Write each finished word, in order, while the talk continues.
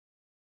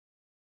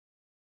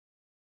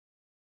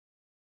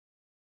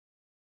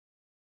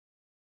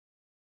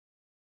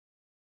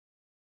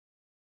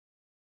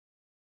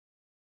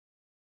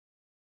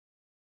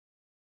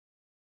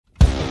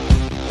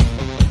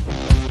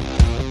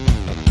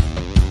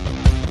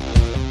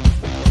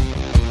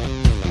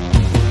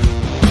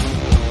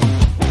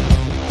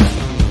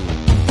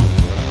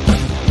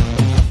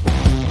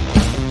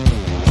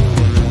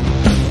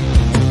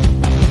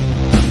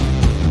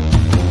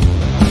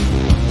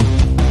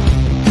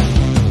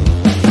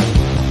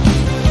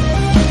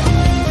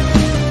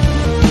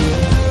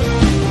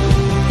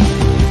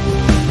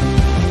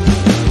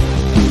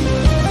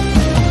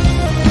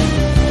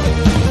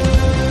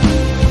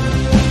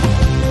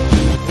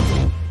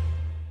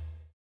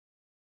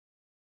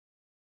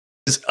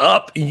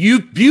Up,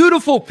 you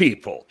beautiful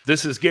people.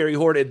 This is Gary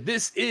Horton.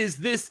 This is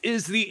the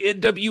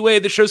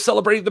NWA, the show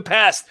celebrating the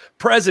past,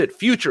 present,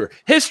 future,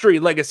 history,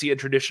 legacy, and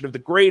tradition of the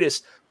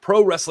greatest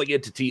pro wrestling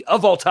entity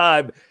of all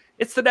time.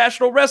 It's the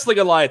National Wrestling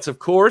Alliance, of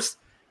course,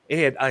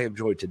 and I am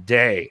joined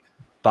today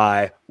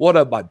by one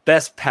of my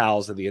best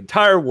pals in the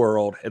entire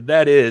world, and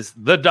that is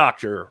the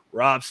Dr.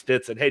 Rob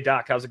Stinson. Hey,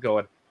 Doc, how's it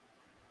going?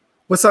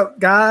 What's up,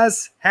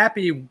 guys?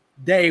 Happy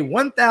day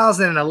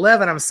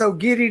 1011. I'm so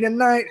giddy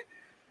tonight.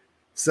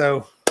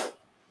 So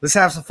let's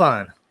have some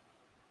fun.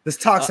 Let's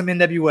talk some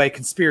NWA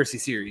conspiracy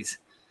series.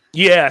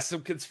 Yeah,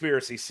 some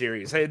conspiracy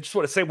series. Hey, I just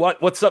want to say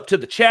what's up to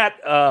the chat.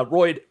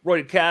 Roy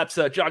and Caps,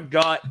 John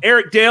Gott,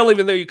 Eric Dale,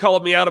 even though you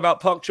called me out about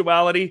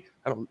punctuality.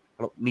 I don't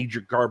need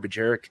your garbage,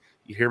 Eric.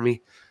 You hear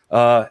me?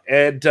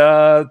 And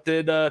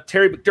then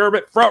Terry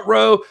McDermott, front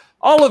row,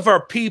 all of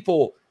our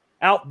people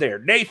out there.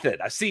 Nathan,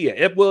 I see you.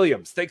 Ed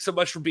Williams, thanks so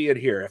much for being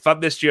here. If I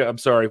missed you, I'm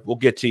sorry. We'll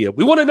get to you.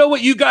 We want to know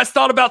what you guys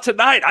thought about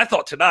tonight. I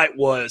thought tonight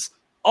was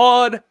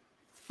on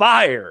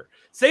fire.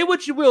 Say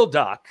what you will,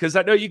 Doc, because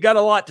I know you got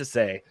a lot to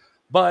say.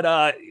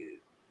 But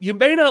you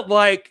may not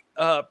like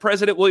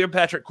President William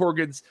Patrick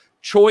Corgan's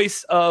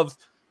choice of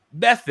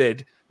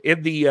method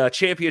in the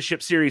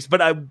championship series.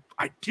 But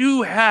I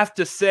do have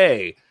to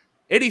say,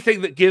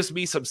 anything that gives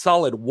me some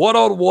solid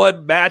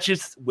one-on-one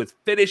matches with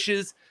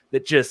finishes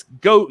that just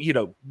go,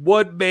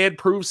 one man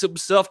proves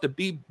himself to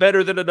be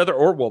better than another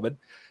or woman.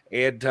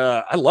 And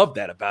I love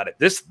that about it.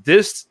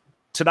 This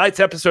tonight's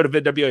episode of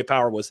NWA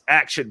Power was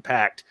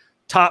action-packed,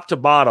 top to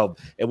bottom,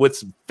 and with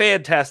some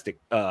fantastic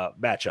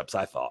matchups,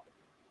 I thought.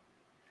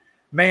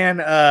 Man,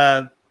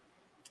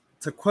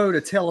 to quote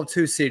A Tale of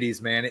Two Cities,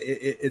 man,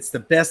 it's the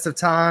best of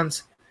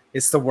times,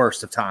 it's the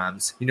worst of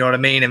times. You know what I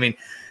mean? I mean,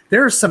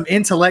 there's some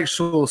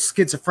intellectual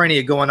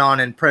schizophrenia going on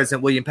in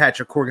President William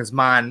Patrick Corgan's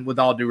mind, with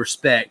all due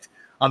respect.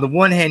 On the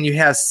one hand, you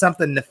have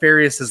something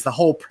nefarious as the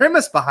whole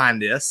premise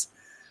behind this,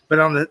 but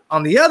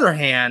on the other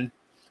hand,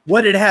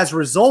 what it has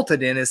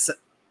resulted in is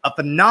a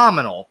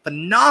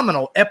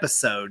phenomenal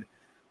episode.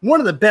 One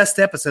of the best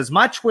episodes.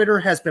 My Twitter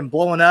has been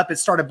blowing up. It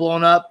started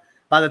blowing up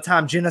by the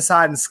time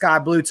Genocide and Sky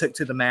Blue took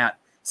to the mat,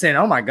 saying,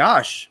 oh my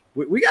gosh,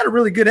 we got a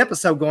really good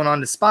episode going on,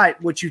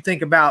 despite what you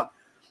think about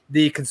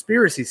the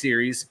conspiracy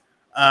series.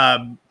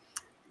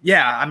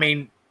 Yeah, I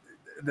mean,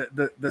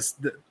 that's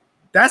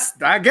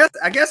I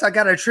guess I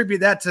got to attribute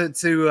that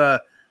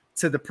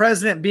to the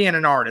president being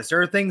an artist.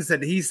 There are things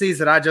that he sees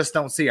that I just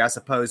don't see, I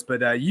suppose.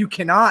 But you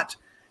cannot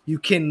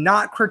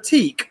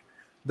critique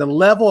the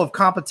level of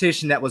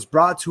competition that was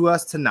brought to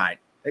us tonight.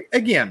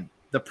 Again,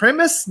 the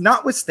premise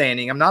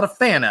notwithstanding, I'm not a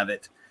fan of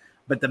it,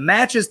 but the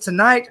matches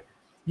tonight,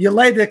 you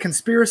lay the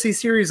conspiracy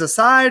series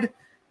aside,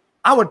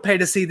 I would pay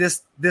to see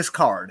this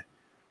card,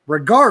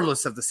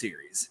 regardless of the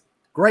series.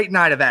 Great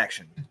night of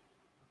action.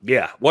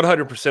 Yeah,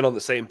 100% on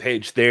the same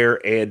page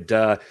there. And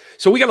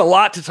so we got a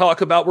lot to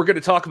talk about. We're going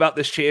to talk about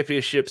this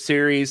championship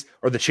series,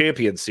 or the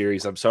champion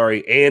series, I'm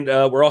sorry. And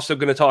we're also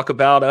going to talk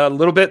about a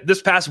little bit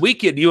this past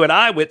weekend. You and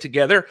I went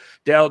together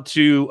down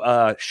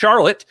to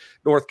Charlotte,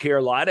 North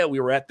Carolina. We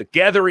were at the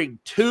Gathering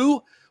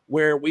 2,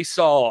 where we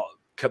saw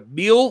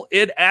Camille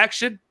in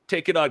action,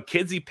 taking on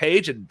Kenzie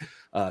Page, and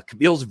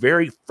Camille's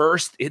very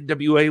first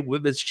NWA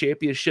Women's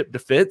Championship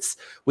defense.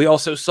 We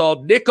also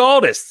saw Nick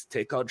Aldis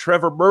take on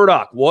Trevor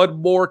Murdoch one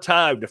more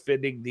time,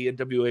 defending the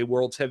NWA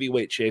World's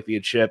Heavyweight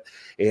Championship.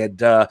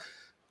 And a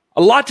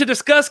lot to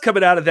discuss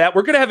coming out of that.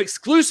 We're going to have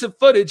exclusive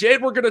footage,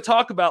 and we're going to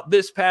talk about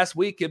this past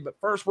weekend. But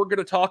first, we're going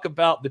to talk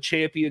about the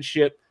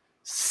championship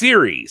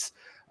series,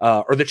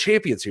 or the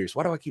champion series.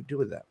 Why do I keep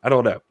doing that? I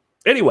don't know.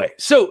 Anyway,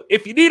 so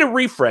if you need a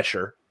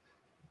refresher,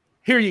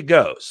 here you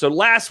go. So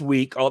last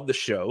week on the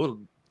show,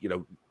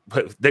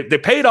 they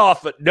paid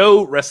off at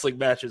no wrestling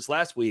matches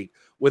last week,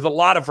 with a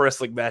lot of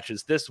wrestling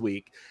matches this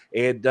week.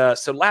 And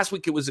so last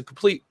week it was a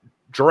complete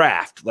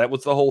draft. That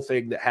was the whole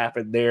thing that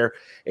happened there.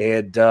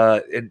 And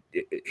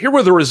here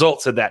were the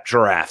results of that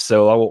draft.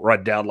 So I won't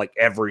run down like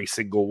every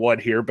single one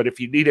here, but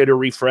if you needed a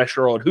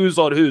refresher on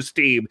whose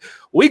team,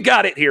 we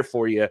got it here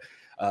for you.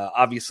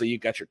 Obviously, you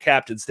got your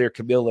captains there,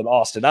 Camille and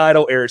Austin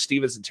Idol, Aaron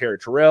Stevens and Terry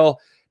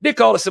Terrell, Nick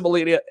Aldis and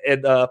Melina,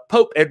 and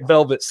Pope and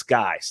Velvet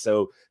Sky.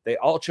 So they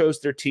all chose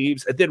their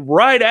teams. And then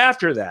right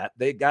after that,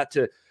 they got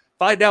to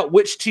find out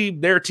which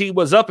team their team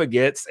was up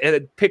against and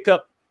then pick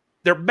up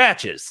their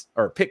matches,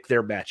 or pick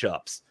their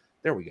matchups.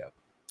 There we go.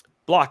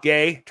 Block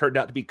A turned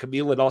out to be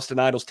Camille and Austin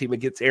Idol's team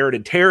against Aaron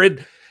and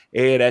Taryn.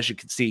 And as you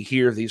can see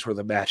here, these were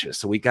the matches.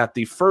 So we got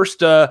the first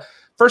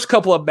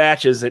couple of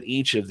matches in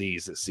each of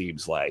these, it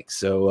seems like.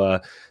 So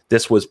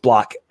this was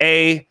Block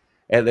A.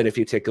 And then if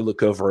you take a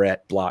look over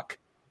at Block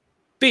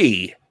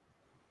B,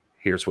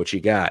 here's what you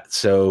got.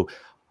 So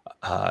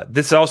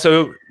this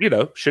also,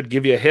 should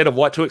give you a hint of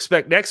what to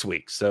expect next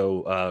week.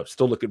 So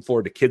still looking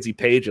forward to Kenzie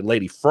Page and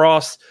Lady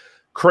Frost,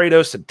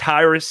 Kratos and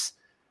Tyrus.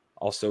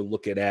 Also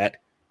looking at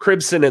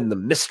Crimson and the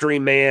Mystery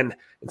Man,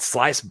 and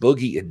Slice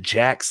Boogie and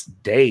Jax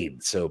Dane.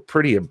 So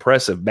pretty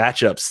impressive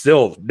matchup.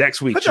 Still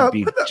next week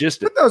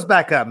put those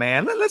back up,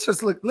 man. Let's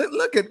just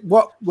look at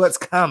what's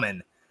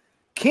coming.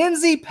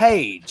 Kenzie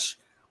Page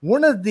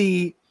one of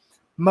the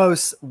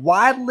most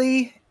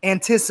widely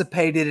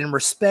anticipated and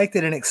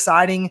respected and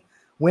exciting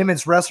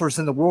women's wrestlers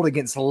in the world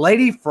against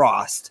Lady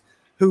Frost,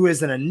 who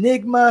is an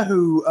enigma,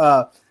 who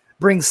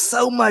brings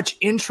so much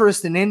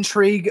interest and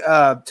intrigue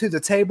to the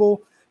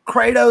table.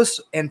 Kratos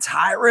and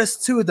Tyrus,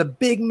 two of the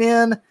big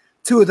men,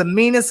 two of the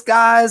meanest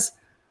guys.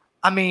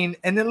 I mean,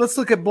 and then let's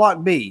look at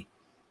Block B.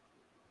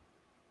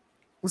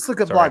 Let's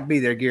look at Block B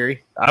there,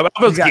 Gary. I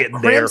was getting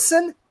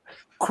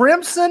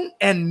Crimson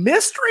and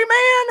Mystery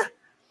Man.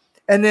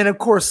 And then, of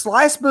course,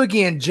 Slice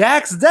Boogie and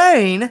Jax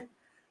Dane.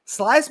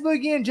 Slice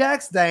Boogie and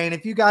Jax Dane.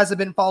 If you guys have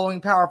been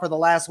following Power for the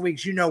last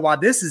weeks, you know why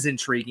this is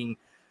intriguing.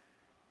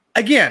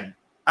 Again,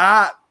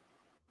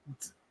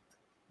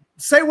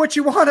 say what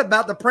you want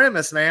about the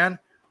premise, man.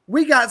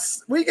 We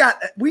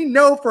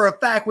know for a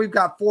fact we've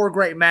got 4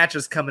 great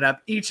matches coming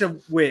up, each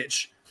of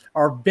which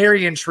are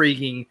very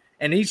intriguing,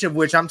 and each of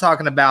which I'm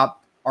talking about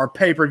are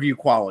pay-per-view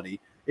quality.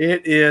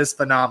 It is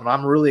phenomenal.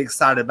 I'm really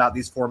excited about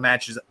these 4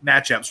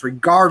 matchups,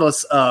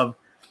 regardless of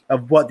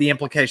what the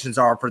implications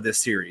are for this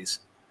series.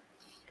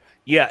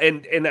 Yeah,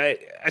 and I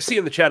see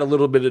in the chat a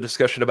little bit of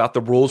discussion about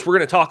the rules. We're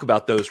going to talk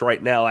about those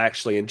right now,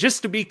 actually. And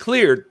just to be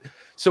clear,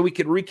 so we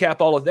can recap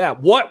all of that,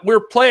 what we're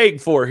playing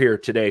for here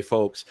today,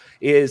 folks,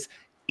 is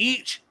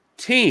each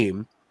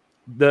team,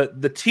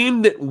 the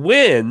team that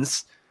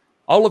wins,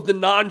 all of the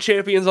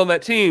non-champions on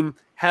that team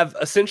have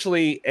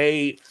essentially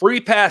a free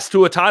pass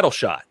to a title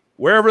shot.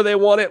 Wherever they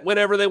want it,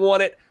 whenever they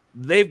want it,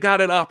 they've got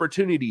an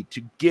opportunity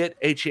to get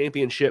a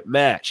championship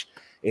match.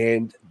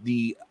 And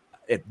the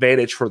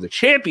advantage for the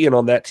champion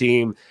on that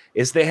team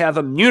is they have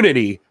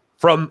immunity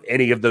from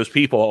any of those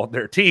people on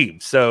their team.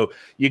 So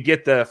you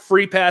get the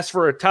free pass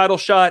for a title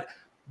shot,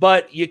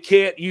 but you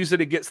can't use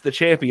it against the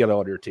champion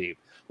on your team,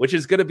 which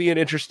is going to be an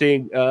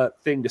interesting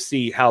thing to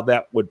see how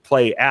that would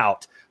play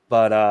out.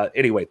 But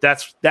anyway,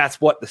 that's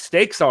what the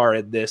stakes are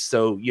in this.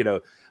 So,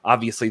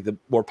 obviously the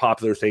more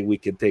popular thing we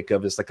can think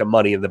of is like a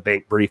Money in the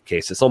Bank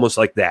briefcase. It's almost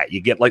like that.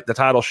 You get like the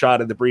title shot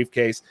in the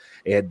briefcase,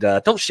 and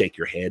don't shake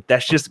your head.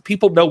 That's just,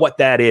 people know what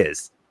that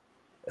is.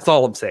 That's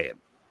all I'm saying.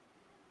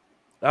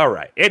 All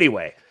right.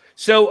 Anyway,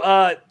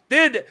 so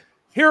then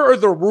here are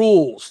the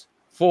rules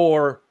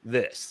for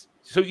this.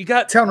 So you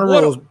got tell them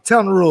the rules. Tell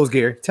them the rules,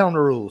 Gary. Tell them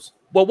the rules.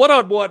 Well,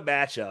 one-on-one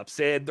matchups,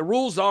 and the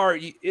rules are: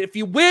 if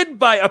you win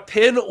by a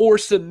pin or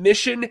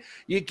submission,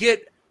 you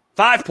get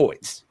 5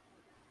 points.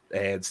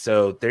 And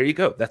so there you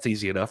go. That's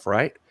easy enough,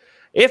 right?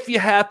 If you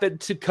happen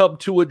to come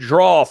to a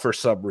draw for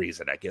some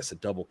reason, I guess a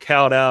double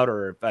count out,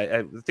 or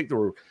I think there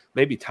were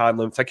maybe time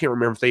limits. I can't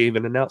remember if they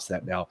even announced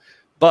that now.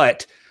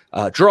 But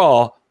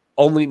draw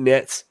only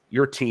nets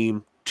your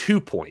team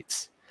 2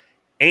 points.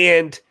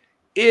 And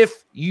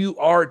if you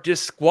are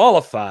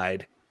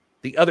disqualified,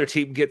 the other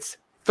team gets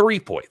 3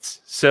 points.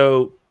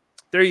 So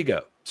there you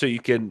go. So you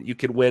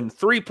can win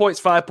 3 points,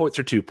 5 points,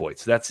 or 2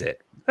 points. That's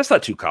it. That's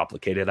not too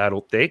complicated, I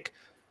don't think.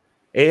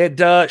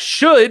 And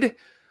should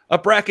a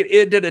bracket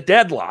end in a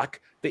deadlock,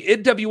 the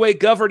NWA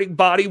governing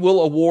body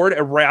will award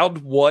a round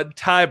 1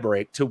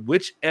 tiebreak to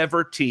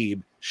whichever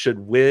team should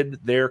win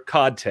their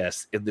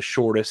contest in the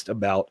shortest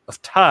amount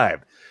of time.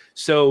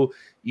 So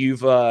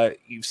you've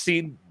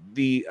seen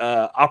the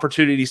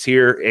opportunities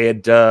here,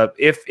 and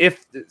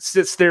if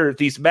since there are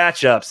these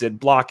matchups in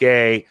Block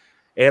A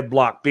and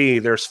Block B,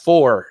 there's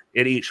 4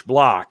 in each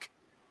block.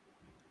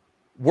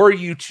 Were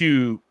you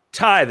to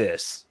tie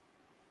this,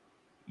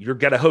 you're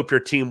going to hope your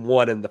team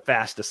won in the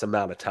fastest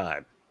amount of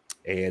time.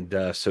 And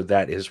so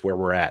that is where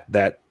we're at.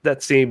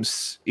 That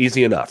seems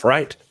easy enough,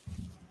 right?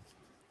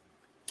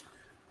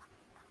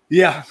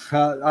 Yeah,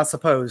 I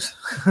suppose.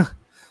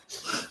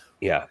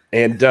 Yeah.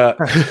 And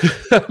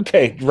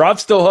okay,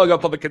 Rob's still hung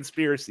up on the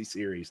conspiracy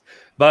series.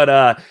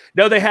 But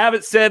no, they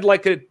haven't said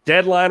like a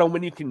deadline on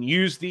when you can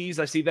use these.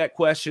 I see that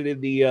question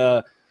in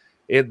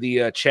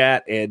the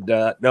chat. And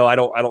no, I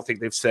don't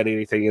think they've said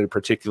anything in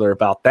particular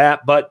about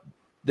that. But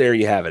there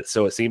you have it.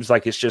 So it seems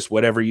like it's just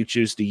whatever you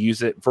choose to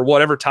use it for,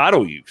 whatever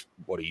title you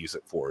want to use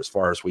it for, as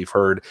far as we've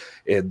heard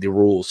in the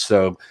rules.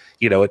 So,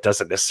 it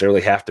doesn't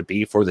necessarily have to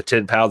be for the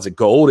 10 pounds of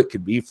gold. It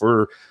could be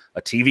for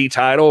a TV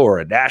title or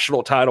a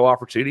national title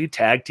opportunity,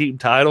 tag team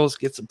titles,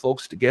 get some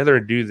folks together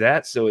and do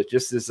that. So it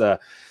just is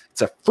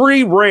it's a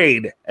free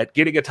reign at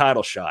getting a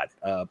title shot.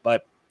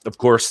 But of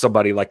course,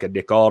 somebody like a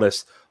Nick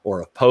Aldis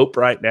or a Pope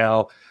right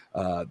now,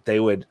 they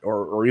would,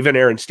 or even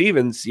Aaron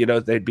Stevens,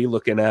 they'd be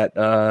looking at,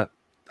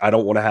 I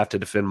don't want to have to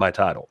defend my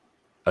title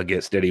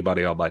against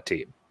anybody on my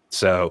team.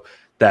 So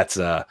that's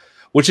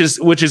which is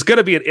going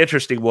to be an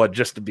interesting one,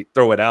 just to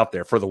throw it out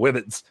there for the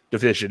women's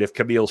division if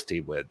Camille's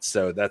team wins.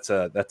 So that's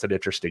an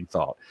interesting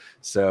thought.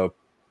 So,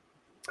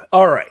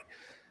 all right.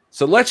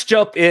 So let's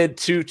jump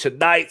into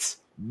tonight's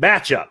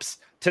matchups.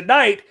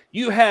 Tonight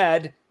you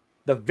had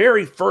the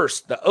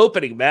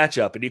opening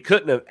matchup, and you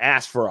couldn't have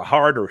asked for a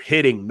harder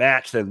hitting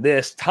match than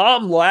this.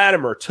 Tom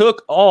Latimer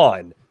took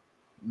on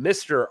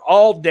Mr.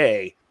 All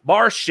Day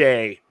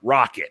Marshe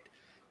Rockett.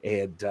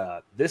 And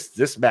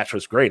this match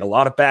was great. A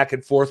lot of back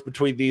and forth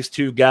between these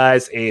two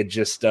guys, and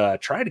just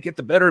trying to get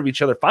the better of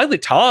each other. Finally,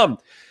 Tom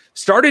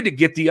started to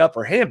get the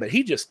upper hand, but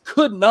he just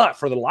could not,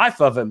 for the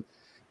life of him,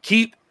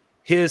 keep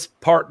his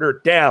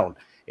partner down.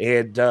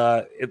 And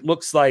it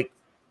looks like,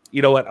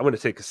 you know what? I'm going to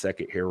take a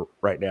second here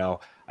right now.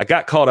 I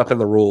got caught up in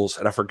the rules,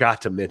 and I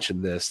forgot to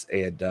mention this.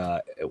 And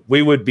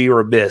we would be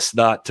remiss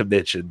not to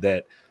mention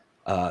that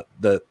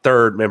the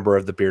third member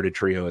of the Bearded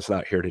Trio is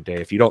not here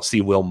today. If you don't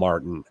see Will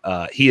Martin,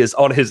 he is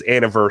on his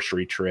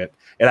anniversary trip.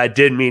 And I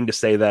did mean to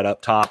say that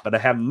up top, but I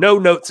have no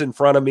notes in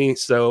front of me,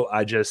 so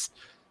I just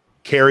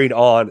carried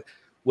on.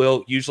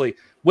 Will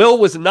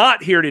was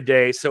not here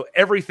today, so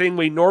everything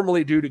we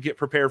normally do to get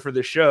prepared for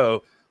the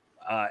show,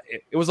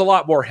 it was a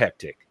lot more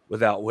hectic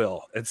without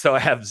Will. And so I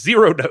have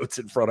 0 notes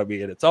in front of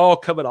me, and it's all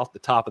coming off the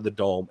top of the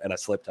dome, and I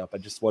slipped up. I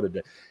just wanted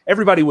to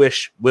everybody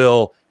wish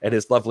Will and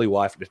his lovely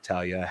wife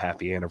Natalia a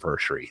happy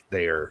anniversary.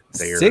 They're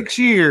 6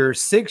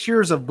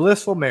 years of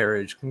blissful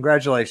marriage.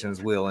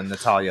 Congratulations, Will and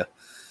Natalia.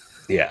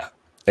 Yeah.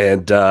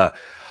 And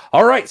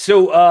all right,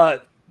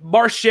 so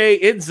Marche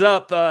ends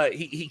up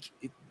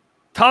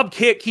Tom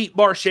can't keep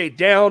Marche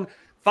down.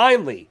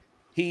 Finally,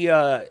 he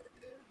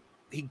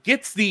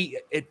gets the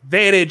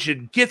advantage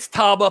and gets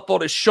Tom up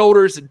on his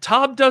shoulders, and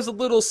Tom does a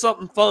little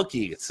something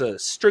funky. It's a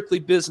strictly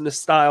business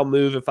style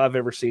move if I've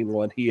ever seen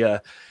one. He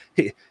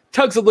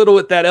tugs a little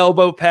at that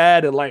elbow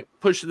pad and like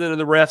pushes it into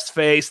the ref's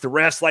face. The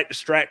ref's like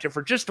distract him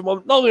for just a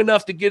moment, long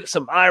enough to get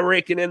some eye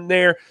raking in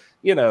there.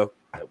 You know,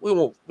 we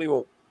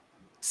won't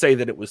say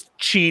that it was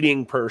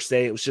cheating per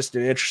se. It was just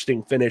an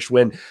interesting finish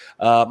when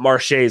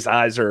Marche's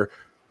eyes are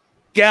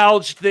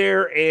gouged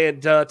there,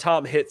 and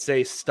Tom hits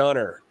a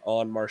stunner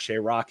on Marche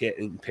Rocket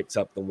and picks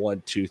up the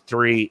 1, 2,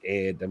 3,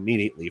 and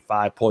immediately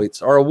 5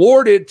 points are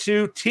awarded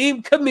to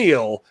Team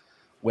Camille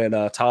when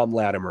Tom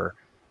Latimer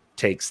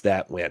takes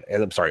that win.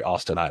 And I'm sorry,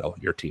 Austin Idol,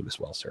 your team as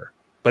well, sir.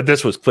 But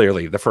this was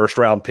clearly the first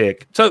round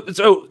pick, so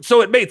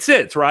it made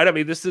sense, right? I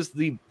mean, this is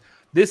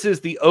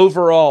the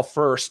overall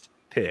first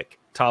pick.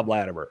 Tom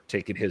Latimer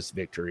taking his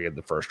victory in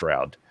the first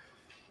round.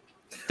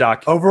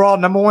 Doc, overall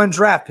number one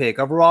draft pick,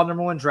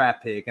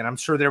 and I'm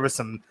sure there was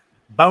some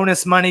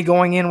bonus money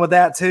going in with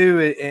that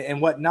too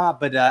and whatnot.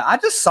 But I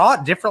just saw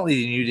it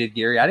differently than you did,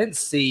 Gary. I didn't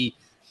see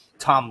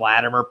Tom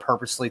Latimer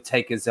purposely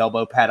take his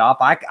elbow pad off.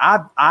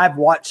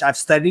 I've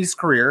studied his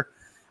career.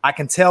 I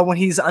can tell when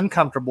he's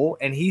uncomfortable,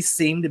 and he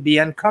seemed to be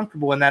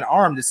uncomfortable in that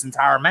arm this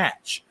entire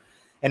match.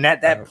 And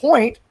at that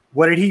point,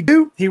 what did he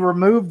do? He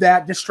removed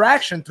that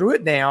distraction, threw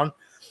it down.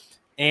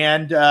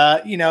 And,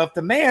 if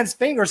the man's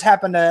fingers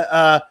happen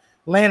to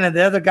land in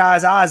the other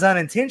guy's eyes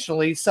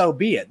unintentionally, so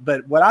be it.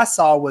 But what I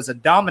saw was a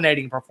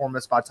dominating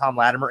performance by Tom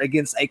Latimer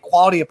against a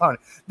quality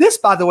opponent. This,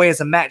 by the way,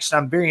 is a match that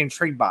I'm very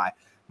intrigued by.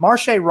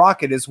 Marche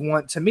Rocket is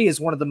one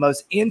of the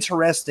most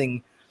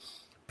interesting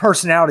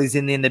personalities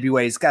in the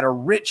NWA. He's got a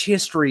rich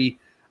history.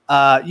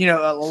 A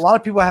lot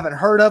of people haven't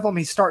heard of him.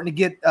 He's starting to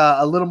get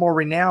a little more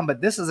renowned,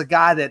 but this is a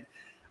guy that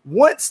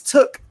once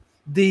took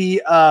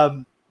the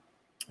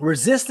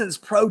Resistance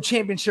Pro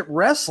Championship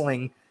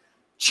Wrestling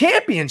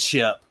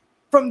Championship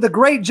from the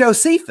great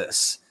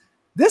Josephus.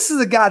 This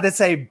is a guy that's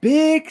a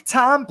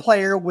big-time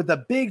player with a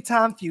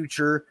big-time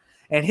future,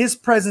 and his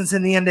presence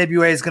in the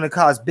NWA is going to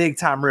cause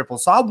big-time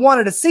ripples. So I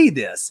wanted to see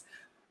this,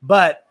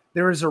 but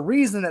there is a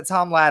reason that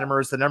Tom Latimer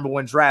is the number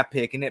one draft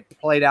pick, and it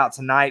played out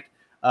tonight.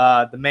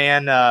 The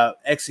man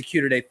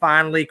executed a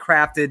finely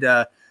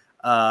crafted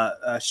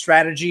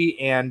strategy,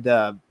 and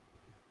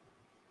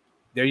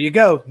there you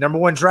go. Number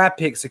one draft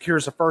pick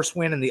secures the first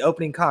win in the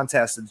opening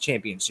contest of the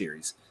Champion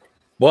Series.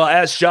 Well,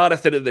 as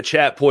Jonathan in the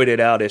chat pointed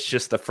out, it's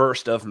just the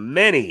first of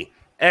many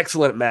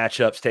excellent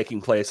matchups taking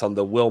place on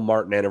the Will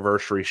Martin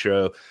anniversary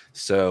show.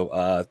 So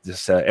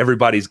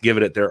everybody's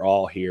giving it their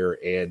all here,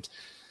 and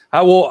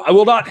I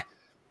will not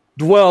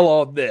dwell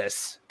on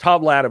this.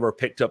 Tom Latimer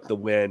picked up the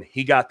win.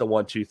 He got the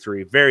 1, 2,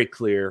 3, very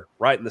clear,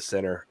 right in the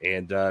center.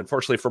 And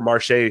unfortunately for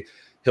Marche,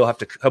 he'll have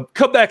to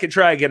come back and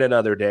try again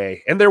another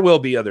day. And there will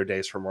be other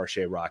days for Marche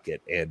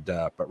Rocket. And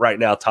but right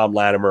now, Tom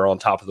Latimer on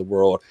top of the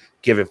world,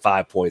 giving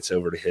 5 points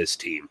over to his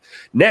team.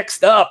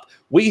 Next up,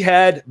 we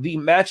had the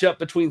matchup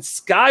between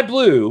Sky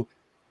Blue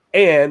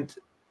and,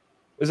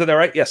 is that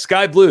right? Yeah,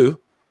 Sky Blue,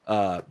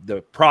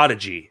 the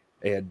Prodigy.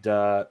 And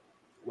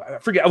I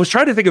forget. I was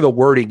trying to think of the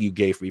wording you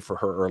gave me for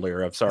her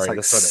earlier. I'm sorry.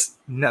 The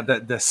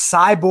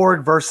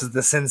Cyborg versus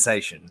the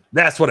Sensation.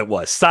 That's what it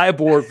was.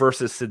 Cyborg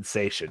versus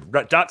Sensation.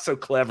 Doc's so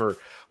clever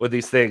with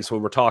these things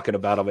when we're talking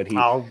about them. And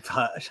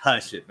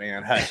hush it,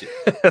 man. Hush it.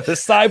 The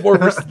Cyborg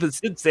versus the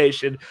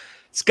Sensation.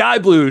 Sky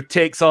Blue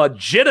takes on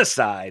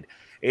Genocide.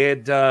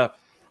 And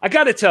I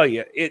got to tell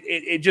you,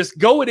 it just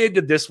going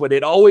into this one,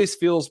 it always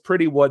feels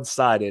pretty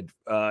one-sided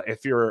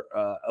if you're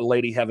a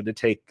lady having to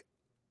take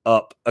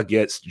up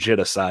against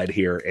Genocide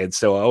here. And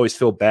so I always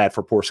feel bad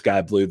for poor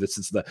Sky Blue. This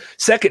is the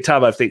second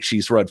time I think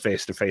she's run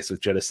face-to-face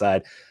with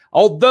Genocide.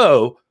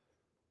 Although,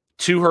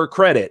 to her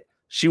credit,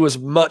 she was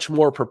much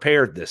more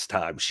prepared this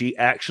time. She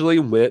actually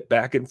went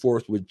back and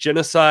forth with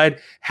Genocide,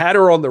 had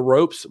her on the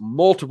ropes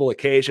multiple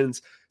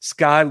occasions.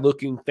 Sky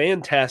looking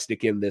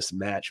fantastic in this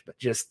match, but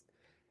just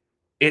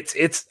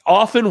it's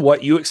often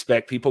what you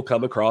expect people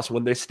come across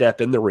when they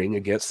step in the ring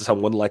against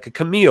someone like a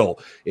Camille.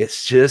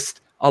 It's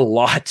just a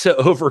lot to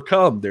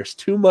overcome. There's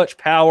too much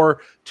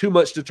power, too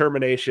much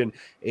determination,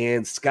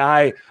 and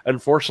Sky,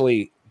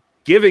 unfortunately,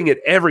 giving it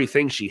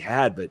everything she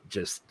had, but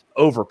just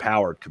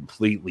overpowered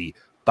completely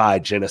by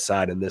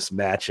Genocide in this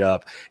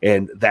matchup.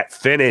 And that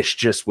finish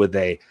just with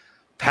a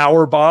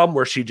power bomb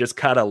where she just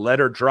kind of let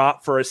her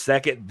drop for a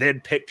second, then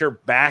picked her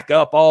back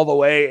up all the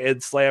way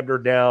and slammed her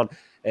down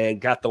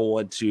and got the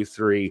 1, 2,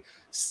 3.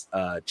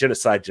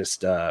 Genocide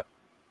just,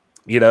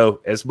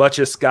 as much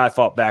as Sky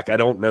fought back, I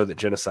don't know that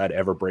Genocide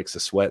ever breaks a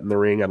sweat in the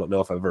ring. I don't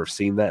know if I've ever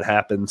seen that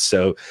happen.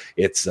 So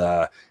it's,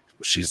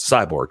 she's a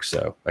cyborg,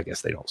 so I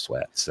guess they don't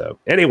sweat. So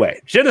anyway,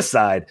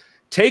 Genocide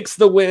takes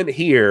the win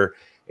here,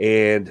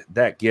 and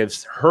that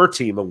gives her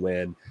team a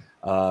win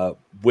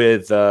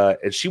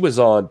and she was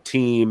on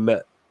team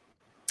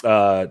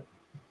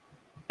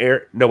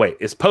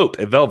it's Pope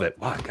and Velvet.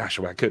 Oh, gosh,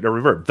 I couldn't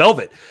remember.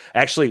 Velvet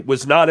actually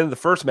was not in the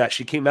first match.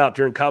 She came out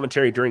during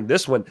commentary during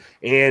this one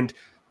and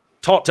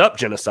talked up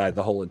Genocide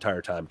the whole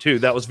entire time, too.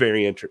 That was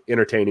very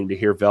entertaining to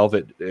hear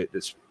Velvet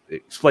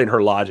explain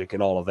her logic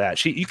and all of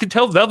that. You could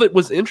tell Velvet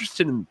was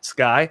interested in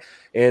Sky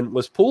and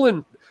was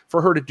pulling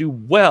for her to do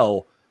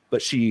well,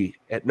 but she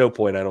at no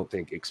point, I don't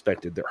think,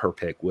 expected that her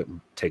pick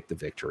wouldn't take the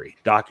victory.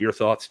 Doc, your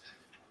thoughts?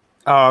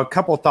 A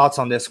couple of thoughts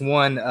on this.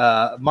 One,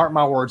 mark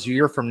my words, a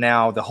year from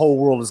now, the whole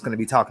world is going to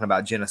be talking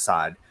about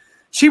Genocide.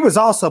 She was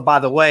also, by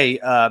the way,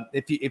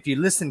 if you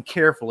listen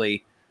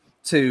carefully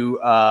to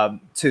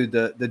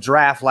the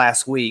draft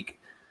last week,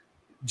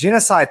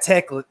 Genocide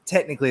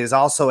technically is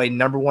also a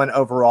number 1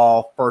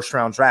 overall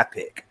first-round draft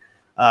pick.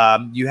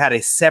 You had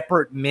a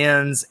separate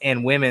men's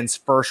and women's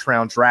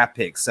first-round draft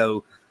pick.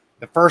 So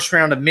the first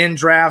round of men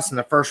drafts and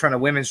the first round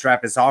of women's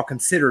draft is all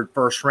considered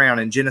first round,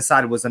 and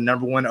Genocide was a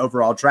number 1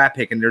 overall draft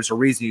pick, and there's a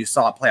reason you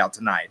saw it play out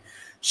tonight.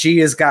 She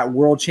has got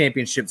world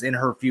championships in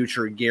her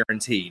future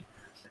guaranteed.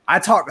 I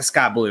talked to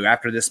Sky Blue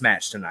after this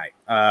match tonight,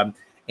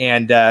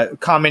 and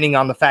commenting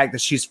on the fact that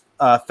she's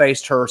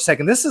faced her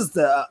second. This is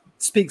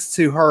speaks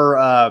to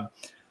her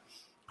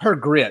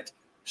grit.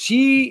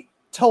 She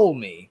told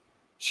me,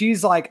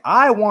 she's like,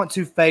 I want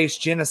to face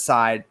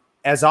Genocide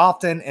as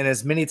often and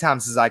as many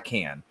times as I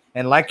can.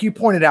 And like you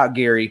pointed out,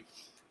 Gary,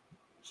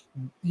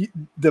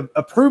 the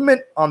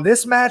improvement on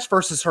this match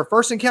versus her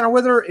first encounter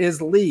with her is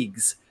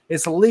leagues.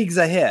 It's leagues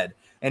ahead.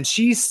 And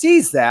she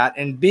sees that,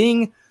 and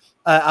being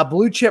a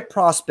blue chip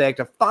prospect,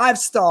 a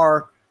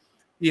 5-star,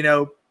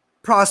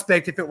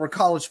 prospect, if it were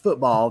college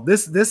football,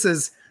 this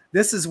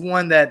is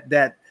one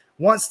that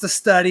wants to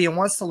study and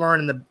wants to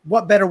learn. And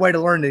what better way to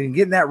learn than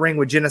get in that ring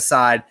with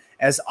Genocide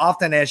as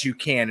often as you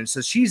can. And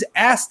so she's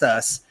asked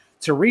us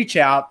to reach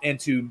out and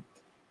to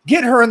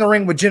get her in the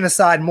ring with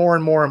Genocide more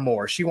and more and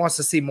more. She wants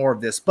to see more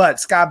of this. But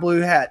Sky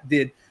Blue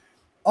did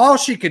all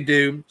she could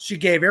do. She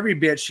gave every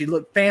bit. She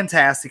looked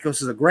fantastic.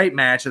 This was a great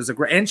match. It was a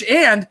great,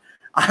 and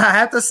I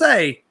have to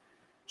say,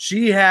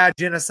 she had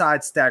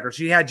Genocide staggered.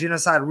 She had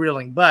Genocide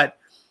reeling. But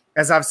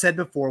as I've said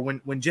before,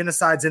 when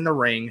Genocide's in the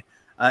ring,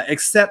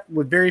 except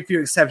with very few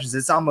exceptions,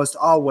 it's almost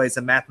always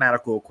a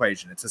mathematical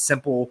equation. It's a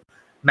simple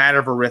matter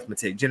of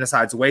arithmetic.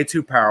 Genocide's way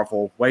too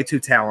powerful, way too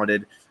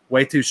talented,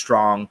 way too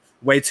strong,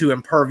 way too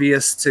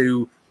impervious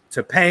to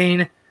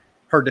pain.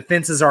 Her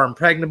defenses are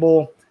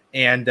impregnable,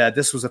 and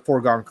this was a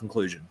foregone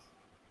conclusion.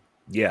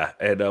 Yeah,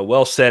 and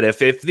well said.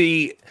 If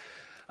the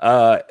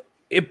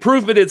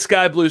improvement in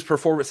Sky Blue's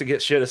performance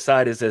against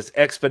Genocide is as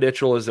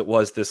exponential as it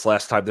was this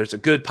last time, there's a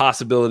good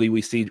possibility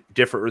we see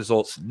different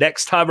results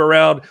next time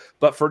around.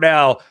 But for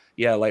now,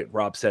 yeah, like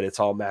Rob said, it's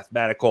all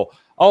mathematical.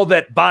 All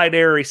that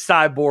binary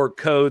cyborg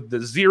code,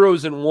 the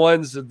zeros and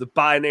ones of the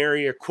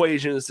binary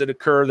equations that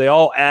occur, they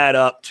all add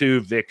up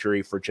to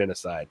victory for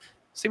Genocide,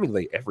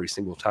 seemingly every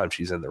single time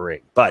she's in the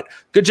ring. But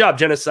good job,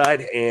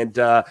 Genocide, and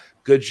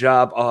good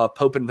job,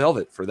 Pope and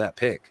Velvet, for that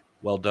pick.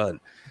 Well done.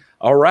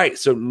 All right,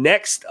 so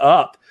next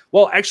up,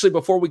 well, actually,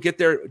 before we get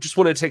there, just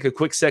want to take a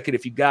quick second.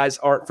 If you guys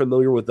aren't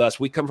familiar with us,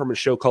 we come from a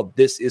show called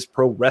This Is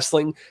Pro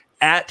Wrestling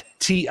at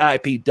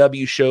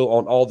TIPW Show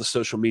on all the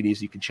social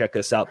medias. You can check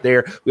us out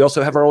there. We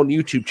also have our own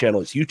YouTube channel.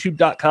 It's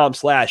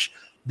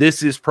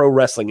youtube.com/This Is Pro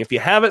Wrestling. If you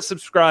haven't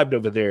subscribed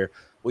over there,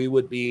 we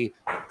would be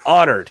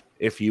honored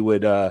if you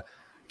would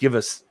give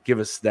us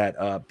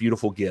that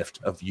beautiful gift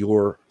of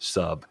your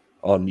sub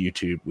on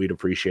YouTube. We'd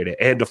appreciate it.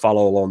 And to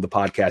follow along the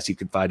podcast, you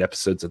can find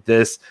episodes of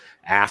this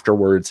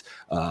afterwards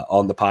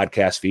on the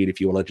podcast feed if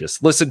you want to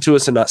just listen to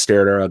us and not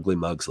stare at our ugly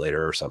mugs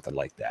later or something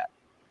like that.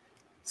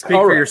 Speak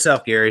for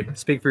yourself, Gary.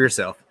 Speak for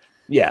yourself.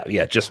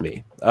 Yeah, just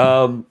me.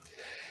 So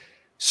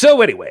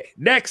anyway,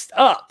 next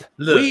up,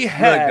 we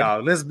have...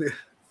 dog, let's be...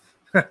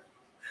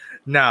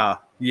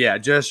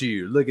 just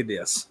you. Look at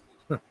this.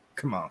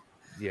 Come on.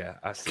 Yeah,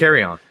 I see.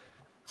 Carry on.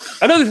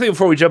 Another thing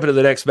before we jump into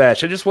the next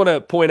match, I just want to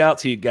point out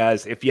to you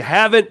guys, if you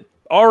haven't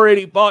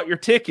already bought your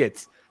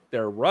tickets,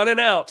 they're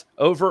running out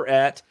over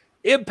at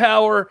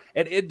Empower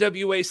at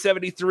NWA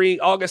 73,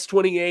 August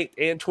 28th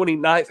and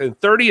 29th and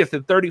 30th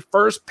and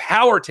 31st.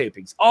 Power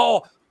tapings,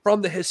 all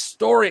from the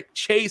historic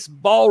Chase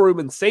Ballroom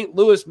in St.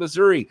 Louis,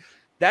 Missouri.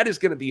 That is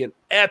going to be an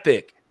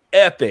epic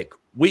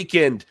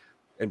weekend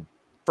and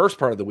first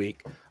part of the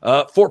week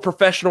for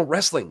professional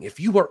wrestling. If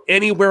you are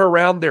anywhere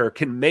around there,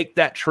 can make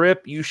that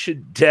trip, you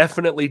should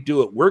definitely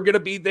do it. We're going to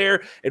be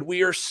there, and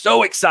we are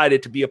so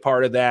excited to be a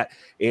part of that.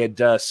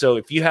 And so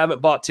if you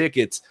haven't bought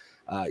tickets,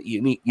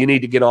 you need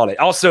to get on it.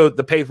 Also,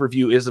 the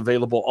pay-per-view is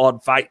available on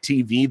Fight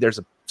TV. There's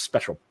a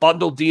special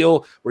bundle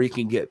deal where you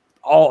can get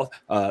all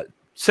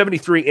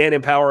 73 and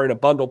Empower in a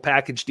bundle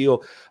package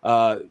deal.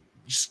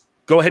 Just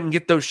go ahead and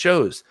get those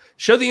shows.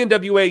 Show the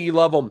NWA you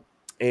love them,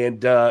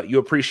 and you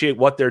appreciate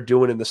what they're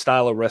doing in the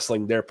style of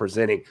wrestling they're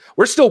presenting.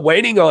 We're still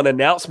waiting on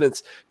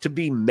announcements to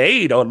be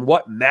made on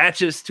what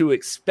matches to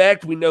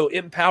expect. We know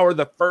Empower,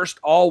 the first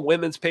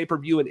all-women's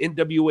pay-per-view in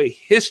NWA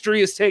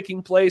history, is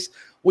taking place.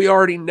 We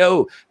already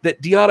know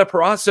that Deonna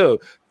Purrazzo,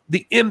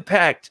 the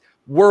Impact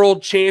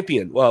world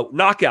champion,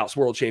 Knockouts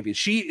world champion,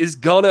 she is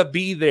gonna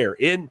be there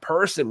in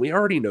person. We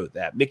already know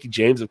that. Mickie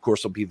James, of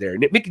course, will be there.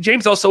 And Mickie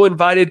James also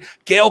invited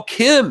Gail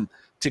Kim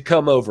to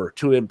come over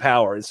to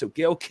Empower. And so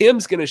Gail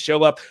Kim's going to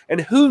show up, and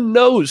who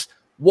knows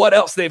what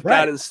else they've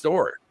got in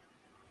store.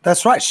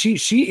 That's right.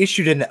 She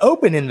issued an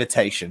open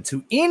invitation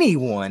to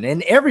anyone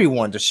and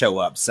everyone to show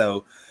up.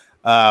 So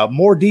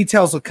more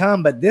details will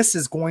come, but this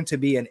is going to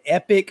be an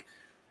epic,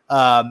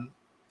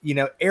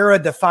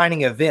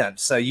 era-defining event.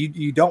 So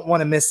you don't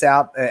want to miss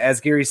out.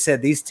 As Gary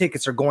said, these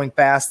tickets are going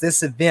fast.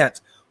 This event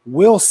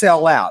will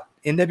sell out.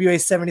 NWA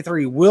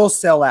 73 will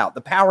sell out.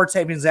 The power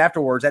tapings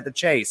afterwards at the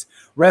Chase,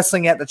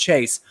 wrestling at the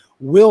Chase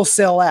will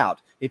sell out.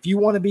 If you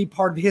want to be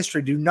part of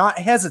history, do not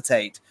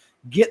hesitate.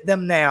 Get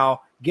them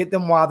now. Get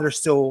them while they're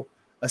still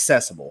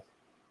accessible.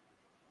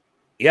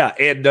 Yeah,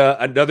 and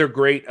another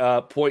great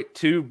point,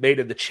 too, made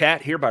in the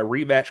chat here by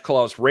Rematch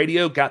Clause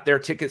Radio. Got their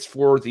tickets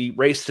for the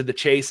Race to the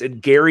Chase in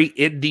Gary,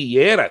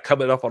 Indiana,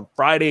 coming up on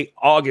Friday,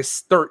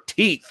 August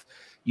 13th.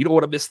 You don't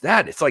want to miss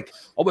that. It's like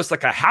almost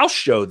like a house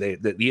show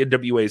that the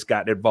NWA's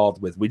gotten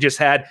involved with. We just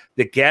had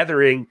the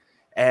gathering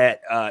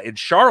in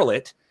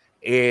Charlotte,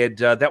 and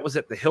that was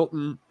at the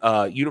Hilton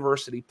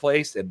University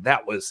Place, and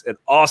that was an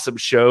awesome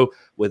show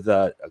with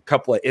a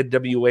couple of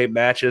NWA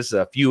matches,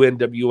 a few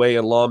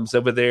NWA alums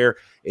over there,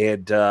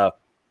 and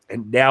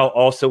now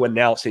also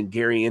announcing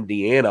Gary,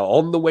 Indiana,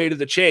 on the way to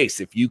the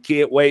Chase. If you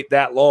can't wait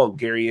that long,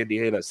 Gary,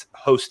 Indiana's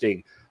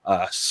hosting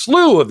a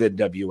slew of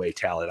NWA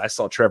talent. I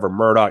saw Trevor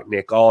Murdoch,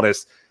 Nick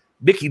Aldis,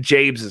 Mickie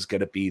James is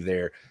going to be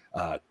there.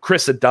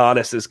 Chris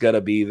Adonis is going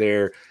to be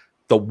there.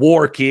 The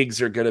War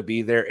Kings are going to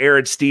be there.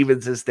 Aaron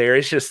Stevens is there.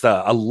 It's just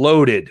a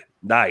loaded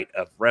night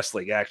of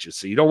wrestling action.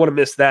 So you don't want to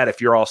miss that if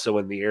you're also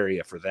in the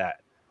area for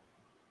that.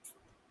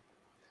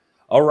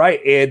 All right.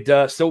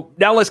 And so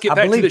now let's get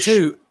back to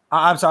the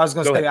I'm sorry. I was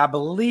going to say, I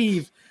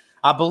believe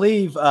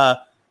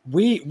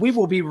we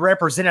will be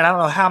represented. I don't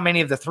know how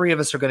many of the three of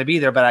us are going to be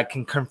there, but I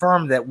can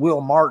confirm that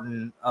Will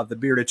Martin of the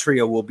Bearded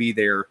Trio will be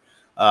there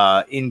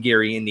in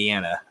Gary,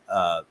 Indiana,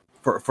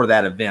 for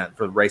that event,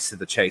 for the Race to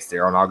the Chase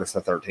there on August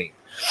the 13th.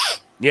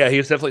 Yeah, he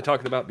was definitely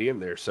talking about being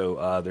there,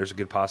 so there's a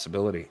good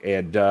possibility.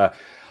 And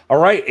all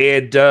right,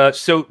 and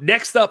so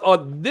next up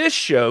on this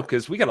show,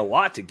 because we got a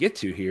lot to get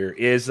to here,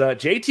 is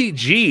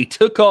JTG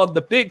took on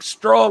the big,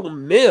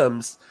 strong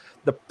Mims,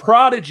 the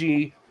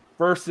Prodigy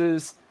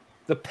versus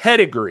the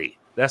Pedigree.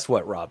 That's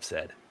what Rob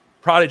said.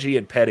 Prodigy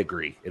and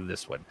Pedigree in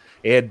this one.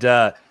 And,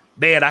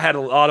 man, I had a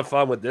lot of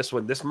fun with this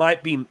one. This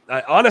might be,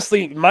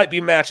 honestly,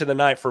 match of the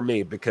night for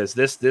me, because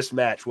this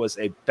match was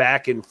a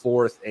back and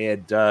forth.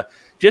 And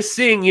just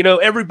seeing,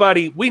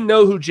 everybody, we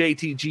know who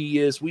JTG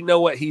is. We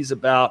know what he's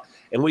about.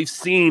 And we've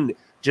seen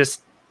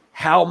just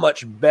how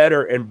much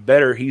better and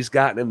better he's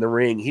gotten in the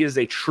ring. He is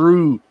a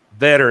true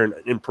veteran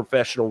in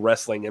professional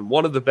wrestling and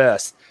one of the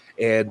best.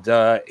 And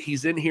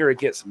he's in here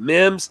against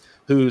Mims,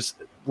 who's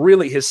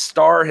really, his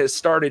star has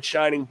started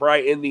shining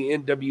bright in the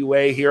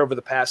NWA here over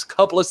the past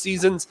couple of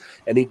seasons,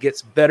 and he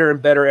gets better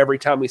and better every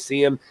time we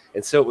see him.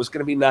 And so it was going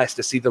to be nice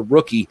to see the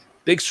rookie,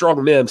 big,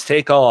 strong Mims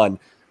take on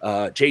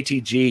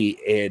JTG.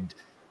 And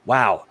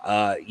wow,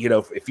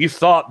 if you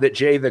thought that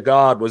Jay the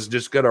God was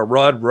just going to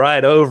run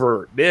right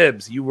over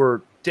Mims, you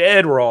were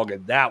dead wrong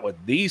in that one.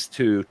 These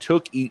two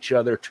took each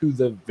other to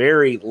the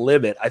very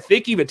limit. I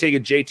think even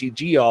taking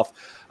JTG off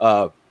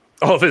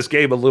of his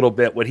game a little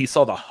bit when he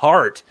saw the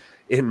heart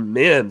in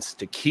Mims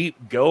to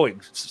keep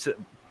going.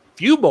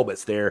 Few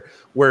moments there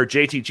where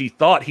JTG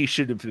thought he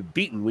should have been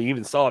beaten. We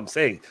even saw him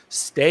saying,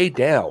 "Stay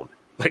down,"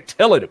 like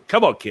telling him,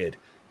 "Come on, kid,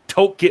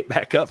 don't get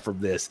back up from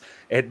this."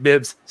 And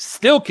Mims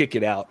still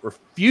kicking out,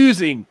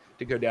 refusing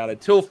to go down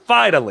until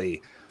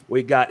finally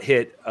he got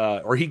hit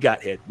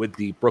with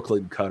the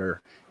Brooklyn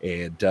Cutter,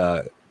 and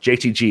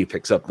JTG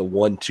picks up the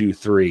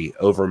 1-2-3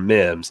 over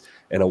Mims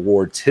and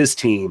awards his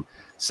team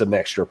some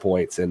extra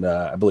points. And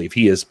I believe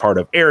he is part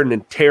of Aaron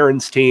and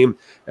Taryn's team.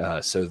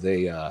 So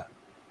they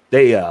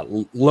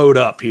load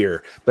up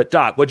here. But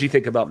Doc, what'd you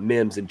think about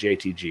Mims and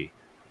JTG?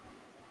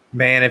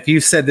 Man, if you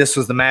said this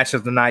was the match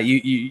of the night,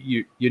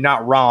 you're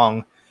not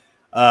wrong.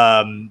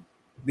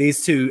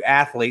 These two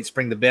athletes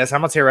bring the best.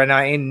 I'm gonna tell you right now,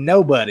 ain't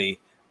nobody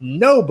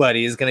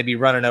nobody is going to be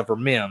running over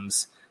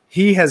Mims.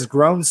 He has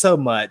grown so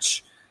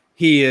much.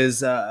 He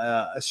is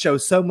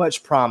shows so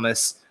much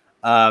promise.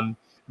 The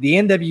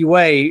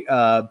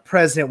NWA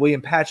president,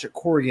 William Patrick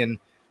Corgan,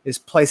 is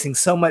placing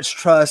so much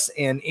trust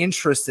and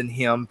interest in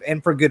him,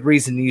 and for good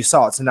reason. You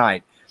saw it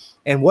tonight.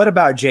 And what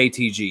about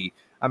JTG?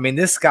 I mean,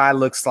 this guy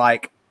looks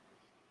like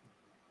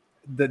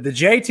the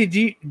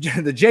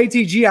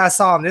JTG I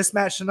saw in this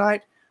match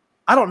tonight.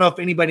 I don't know if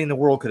anybody in the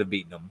world could have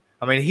beaten him.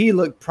 I mean, he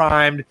looked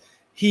primed.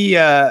 He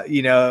had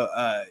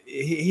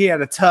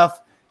a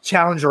tough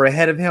challenger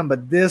ahead of him,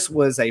 but this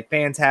was a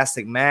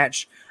fantastic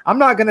match. I'm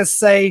not going to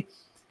say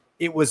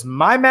it was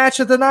my match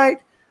of the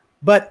night,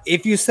 but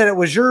if you said it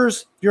was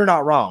yours, you're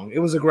not wrong. It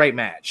was a great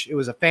match. It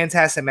was a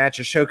fantastic match,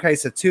 a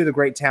showcase of two of the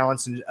great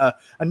talents, and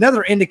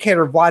another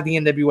indicator of why the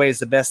NWA is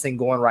the best thing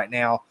going right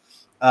now.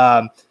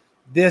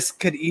 This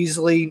could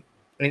easily,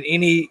 in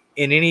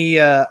any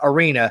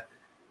arena,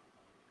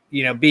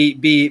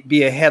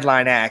 be a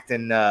headline act,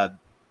 and I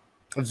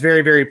was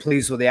very, very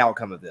pleased with the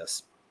outcome of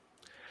this.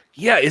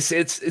 Yeah,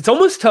 it's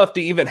almost tough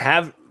to even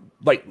have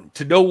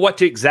to know what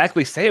to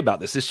exactly say about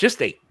this. It's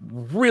just a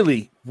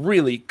really,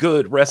 really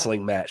good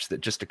wrestling match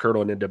that just occurred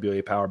on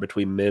NWA Power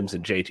between Mims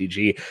and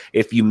JTG.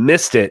 If you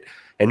missed it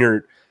and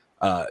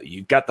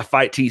you've got the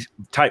Fight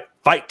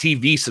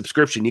TV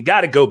subscription, you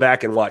got to go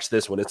back and watch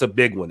this one. It's a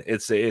big one.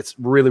 It's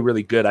really,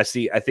 really good. I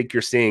think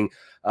you're seeing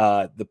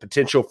the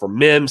potential for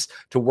Mims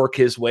to work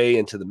his way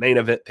into the main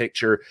event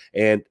picture,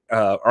 and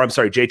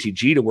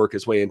JTG to work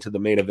his way into the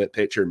main event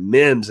picture.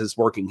 Mims is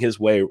working his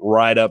way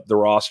right up the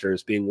roster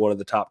as being one of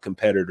the top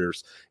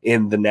competitors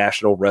in the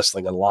National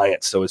Wrestling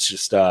Alliance. So it's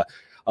just a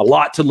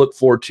lot to look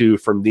forward to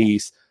from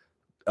these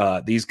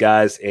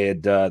guys,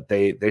 and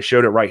they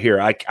showed it right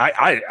here.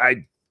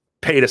 I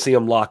pay to see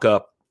them lock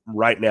up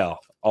right now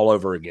all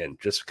over again,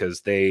 just because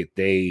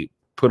they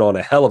put on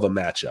a hell of a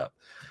matchup.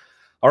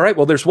 All right,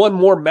 well, there's one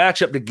more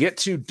matchup to get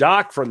to,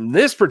 Doc, from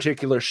this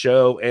particular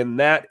show, and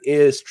that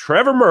is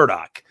Trevor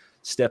Murdoch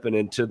stepping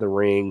into the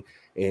ring,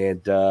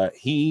 and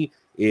he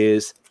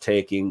is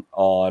taking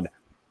on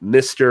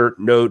Mr.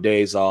 No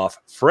Days Off,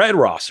 Fred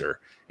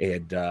Rosser.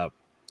 And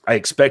I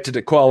expected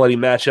a quality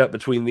matchup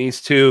between these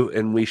two,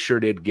 and we sure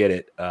did get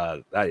it.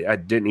 I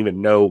didn't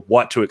even know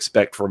what to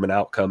expect from an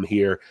outcome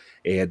here,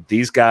 and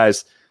these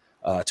guys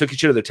took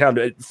each other to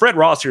town. Fred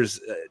Rosser's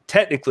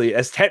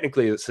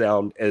technically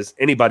sound as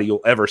anybody you'll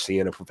ever see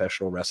in a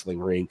professional wrestling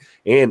ring,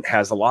 and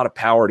has a lot of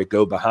power to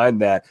go behind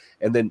that.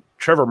 And then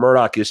Trevor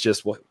Murdoch is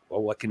just,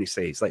 what can you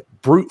say? He's like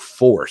brute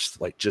force,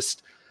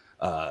 just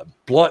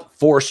blunt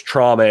force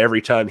trauma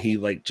every time he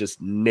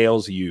just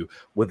nails you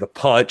with a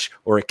punch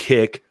or a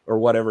kick or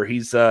whatever.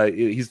 He's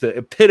the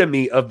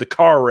epitome of the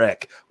car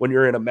wreck when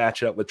you're in a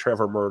matchup with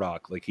Trevor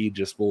Murdoch. He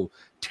just will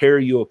tear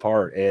you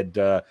apart.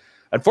 And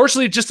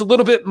unfortunately, just a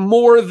little bit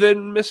more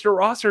than Mr.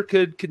 Rosser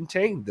could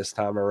contain this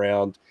time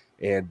around.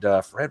 And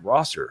Fred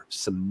Rosser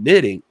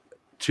submitting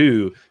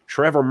to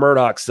Trevor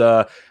Murdoch's.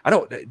 Do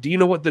you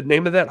know what the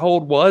name of that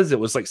hold was? It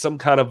was some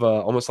kind of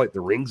almost like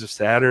the Rings of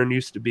Saturn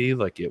used to be.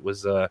 It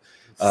was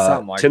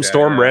Tim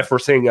Storm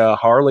referencing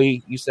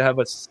Harley used to have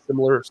a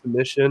similar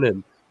submission.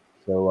 And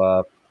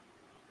so,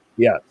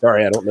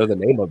 sorry, I don't know the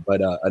name of it,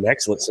 but an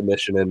excellent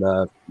submission,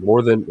 and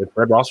more than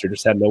Fred Rosser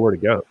just had nowhere to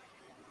go.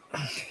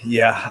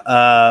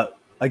 Yeah.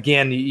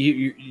 Again,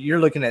 you're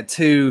looking at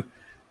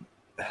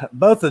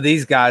both of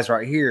these guys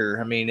right here.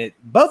 I mean,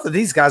 both of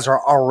these guys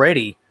are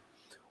already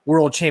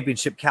world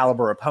championship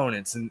caliber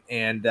opponents.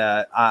 And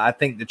I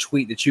think the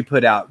tweet that you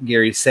put out,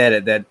 Gary, said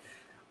it, that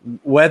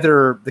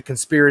whether the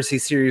conspiracy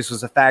series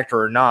was a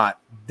factor or not,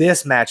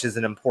 this match is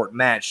an important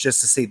match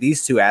just to see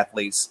these two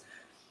athletes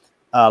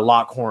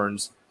lock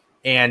horns.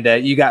 And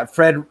you got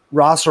Fred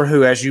Rosser,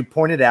 who, as you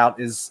pointed out,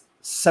 is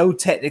so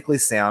technically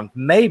sound.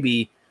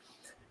 Maybe,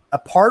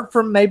 apart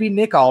from maybe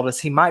Nick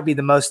Aldis, he might be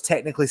the most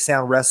technically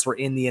sound wrestler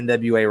in the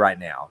NWA right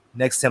now.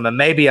 Next to him, and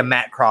maybe a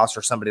Matt Cross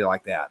or somebody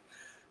like that.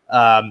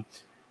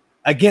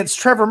 Against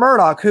Trevor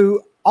Murdoch,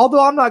 who,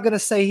 although I'm not going to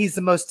say he's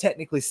the most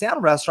technically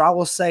sound wrestler, I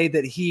will say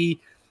that he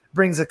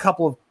brings a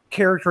couple of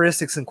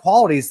characteristics and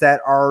qualities that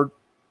are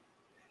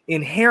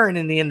inherent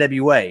in the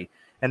NWA,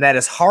 and that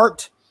is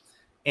heart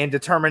and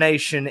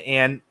determination.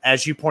 And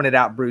as you pointed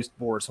out, Bruce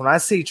Boris, when I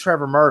see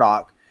Trevor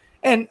Murdoch,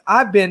 and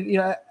I've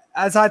been,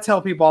 as I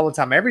tell people all the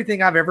time,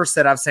 everything I've ever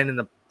said, I've said in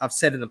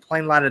the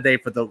plain light of day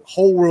for the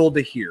whole world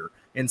to hear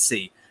and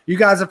see. You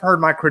guys have heard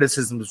my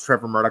criticisms of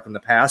Trevor Murdoch in the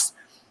past,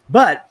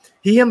 but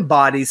he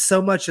embodies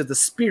so much of the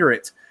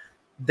spirit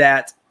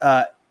that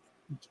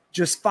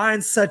just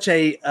finds such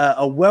a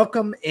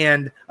welcome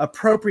and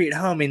appropriate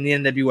home in the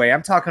NWA.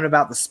 I'm talking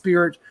about the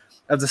spirit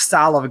of the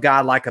style of a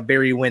guy like a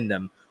Barry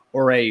Windham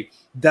or a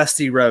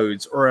Dusty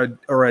Rhodes or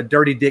a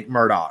Dirty Dick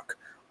Murdoch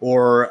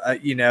or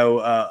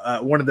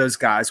one of those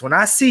guys. When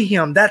I see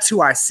him, that's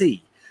who I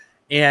see.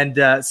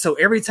 And so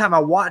every time I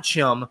watch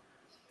him,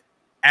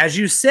 as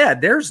you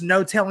said, there's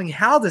no telling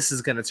how this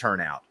is going to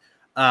turn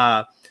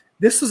out.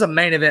 This was a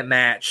main event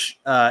match.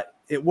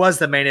 It was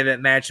the main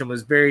event match and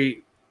was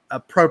very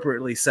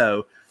appropriately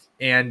so.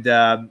 And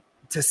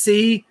to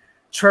see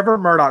Trevor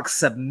Murdoch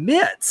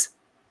submits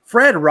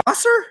Fred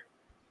Rosser?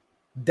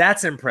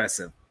 That's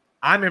impressive.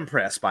 I'm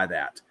impressed by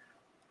that.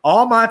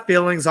 All my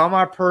feelings, all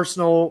my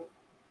personal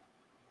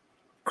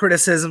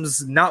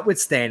criticisms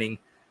notwithstanding,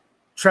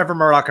 Trevor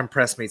Murdoch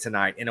impressed me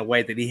tonight in a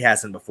way that he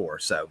hasn't before.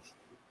 So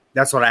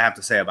that's what I have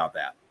to say about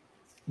that.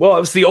 Well,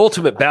 it was the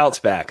ultimate bounce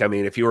back. I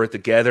mean, if you were at the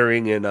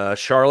Gathering in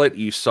Charlotte,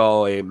 you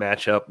saw a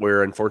matchup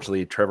where,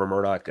 unfortunately, Trevor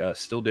Murdoch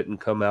still didn't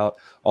come out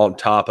on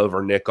top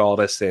over Nick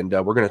Aldis, and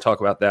we're going to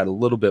talk about that a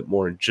little bit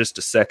more in just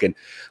a second.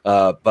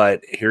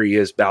 But here he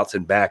is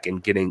bouncing back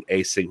and getting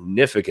a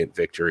significant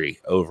victory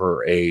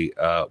over a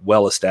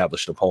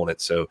well-established opponent.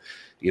 So,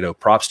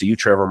 props to you,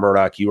 Trevor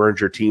Murdoch. You earned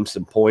your team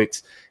some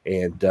points,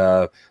 and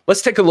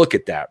let's take a look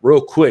at that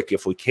real quick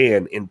if we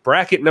can. In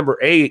bracket number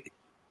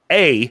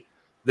 8A,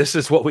 this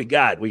is what we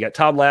got. We got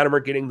Tom Latimer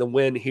getting the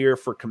win here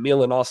for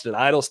Camille and Austin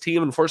Idol's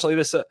team. Unfortunately,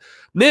 this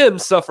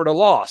Mims suffered a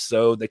loss,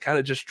 so they kind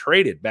of just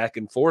traded back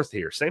and forth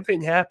here. Same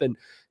thing happened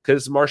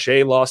because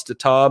Marche lost to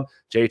Tom,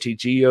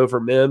 JTG over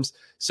Mims.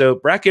 So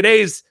bracket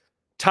A's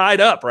tied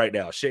up right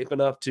now,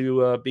 shaping up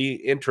to be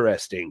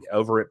interesting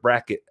over at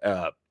bracket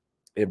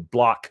in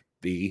block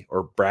B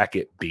or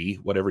bracket B,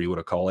 whatever you want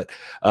to call it.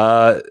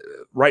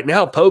 Right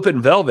now, Pope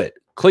and Velvet.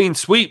 Clean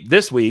sweep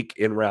this week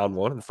in round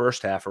one, in the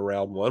first half of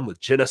round one, with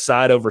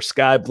Genocide over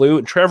Sky Blue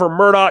and Trevor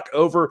Murdoch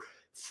over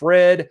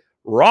Fred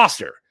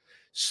Rosser.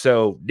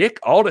 So Nick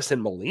Aldis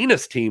and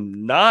Molina's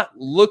team not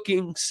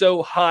looking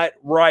so hot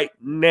right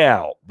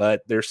now,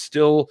 but there's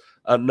still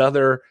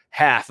another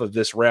half of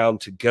this round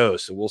to go.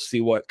 So we'll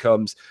see what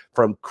comes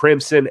from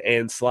Crimson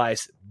and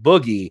Slice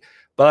Boogie.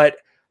 But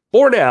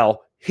for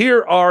now,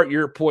 here are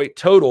your point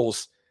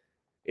totals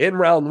in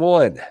round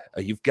one.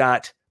 You've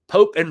got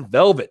Pope and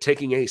Velvet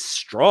taking a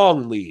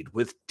strong lead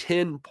with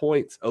 10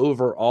 points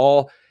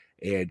overall.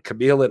 And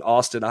Camille and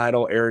Austin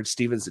Idol, Aaron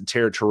Stevens and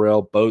Tara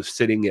Terrell both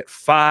sitting at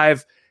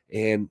 5.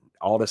 And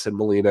Aldis and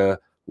Molina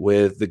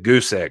with the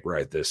goose egg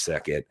right this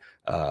second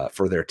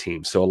for their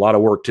team. So a lot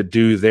of work to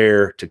do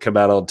there to come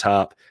out on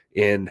top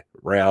in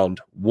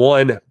round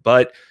one.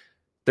 But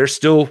there's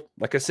still,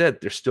 like I said,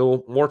 there's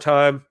still more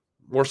time,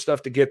 more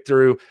stuff to get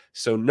through.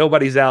 So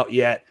nobody's out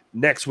yet.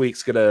 Next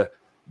week's going to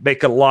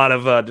make a lot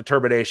of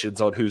determinations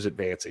on who's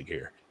advancing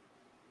here.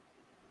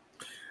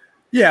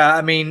 Yeah,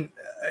 I mean,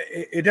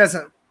 it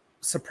doesn't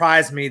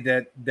surprise me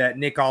that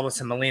Nick Aldis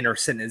and Molina are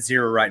sitting at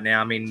 0 right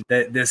now. I mean,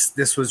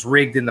 this was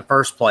rigged in the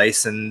first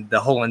place, and the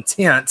whole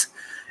intent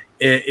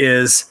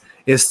is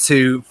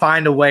to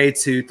find a way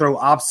to throw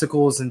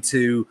obstacles and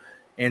to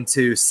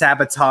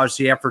sabotage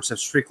the efforts of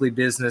Strictly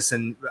Business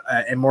and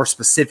more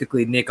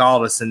specifically Nick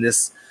Aldis in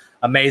this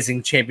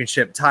amazing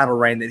championship title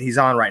reign that he's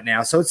on right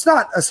now. So it's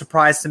not a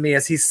surprise to me.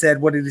 As he said,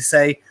 what did he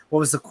say? What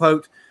was the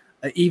quote?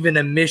 Even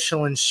a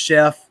Michelin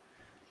chef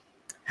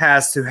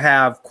has to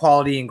have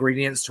quality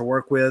ingredients to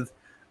work with.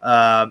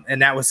 And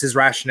that was his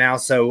rationale.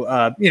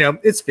 So,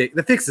 it's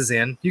the fix is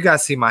in. You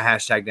guys see my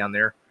hashtag down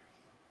there.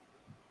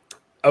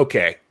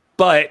 Okay.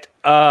 But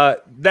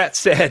that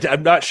said,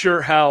 I'm not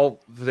sure how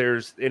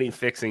there's any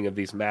fixing of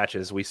these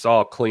matches. We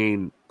saw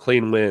clean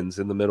wins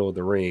in the middle of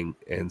the ring.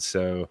 And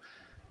so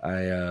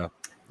I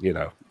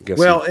guess.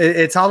 Well,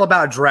 it's all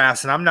about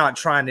drafts, and I'm not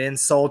trying to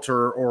insult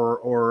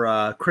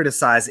or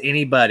criticize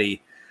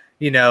anybody.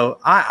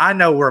 I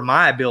know where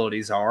my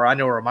abilities are. I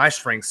know where my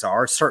strengths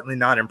are. Certainly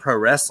not in pro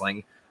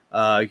wrestling.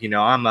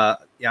 I'm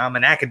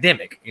an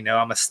academic.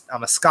 I'm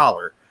a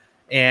scholar,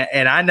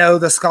 and I know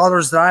the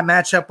scholars that I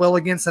match up well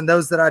against and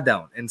those that I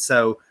don't. And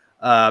so,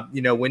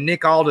 when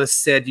Nick Aldis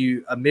said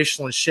a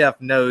Michelin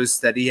chef knows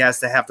that he has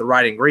to have the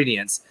right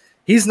ingredients,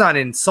 he's not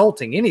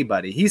insulting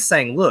anybody. He's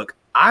saying, look,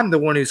 I'm the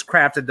one who's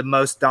crafted the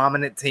most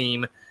dominant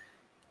team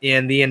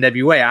in the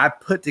NWA.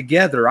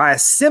 I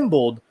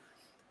assembled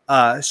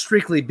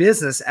Strictly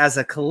Business as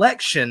a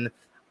collection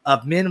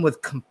of men with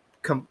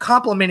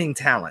complementing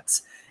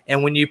talents.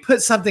 And when you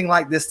put something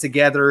like this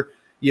together,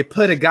 you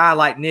put a guy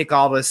like Nick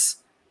Aldis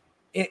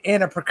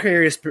in a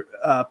precarious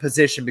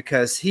position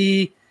because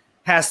he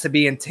has to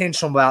be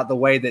intentional about the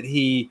way that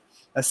he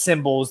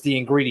assembles the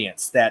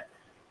ingredients that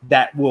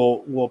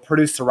will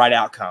produce the right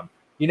outcome.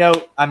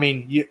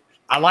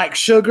 I like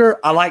sugar,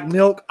 I like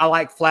milk, I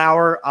like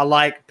flour, I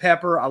like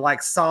pepper, I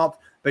like salt,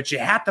 but you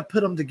have to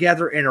put them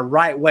together in a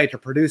right way to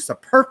produce a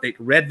perfect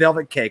red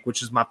velvet cake,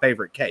 which is my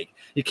favorite cake.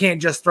 You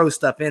can't just throw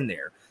stuff in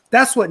there.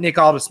 That's what Nick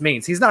Aldis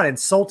means. He's not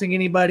insulting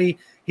anybody.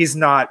 He's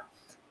not,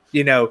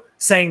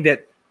 saying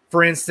that,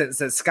 for instance,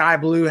 that Sky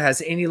Blue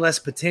has any less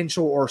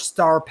potential or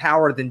star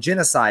power than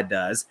Genocide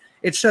does.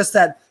 It's just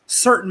that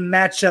certain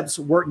matchups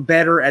work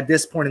better at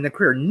this point in the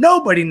career.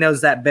 Nobody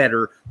knows that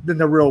better than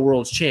the real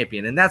world's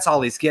champion, and that's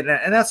all he's getting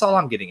at, and that's all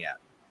I'm getting at.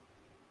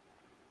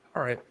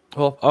 All right.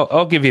 Well,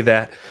 I'll give you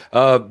that.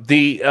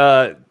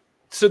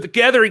 So the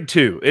Gathering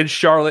 2 in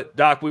Charlotte,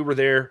 Doc, we were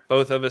there,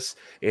 both of us,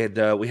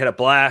 and we had a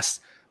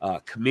blast.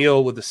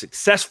 Camille with a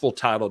successful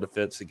title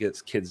defense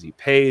against Kinsey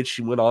Page.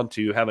 She went on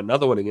to have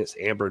another one against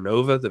Amber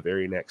Nova the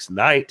very next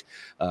night.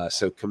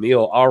 So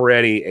Camille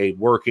already a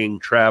working,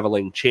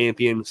 traveling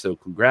champion. So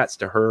congrats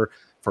to her.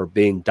 for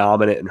being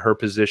dominant in her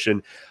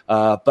position.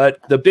 But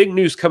the big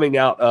news coming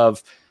out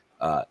of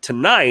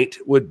tonight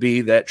would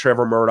be that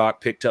Trevor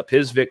Murdoch picked up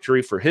his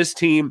victory for his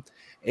team.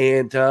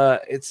 And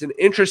it's an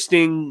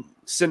interesting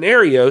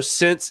scenario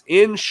since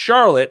in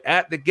Charlotte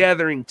at the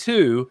Gathering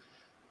 2,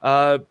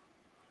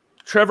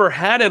 Trevor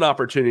had an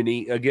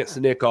opportunity against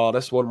Nick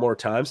Aldis one more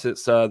time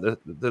since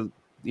the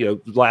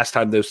last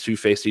time those two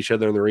faced each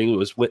other in the ring. It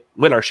was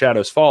When Our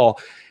Shadows Fall.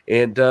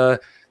 And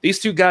these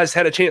two guys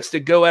had a chance to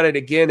go at it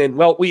again. And,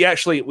 well, we have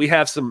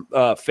some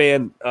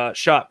fan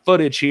shot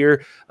footage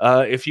here.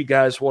 If you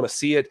guys want to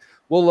see it,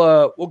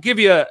 we'll give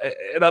you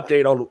an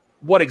update on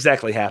what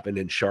exactly happened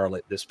in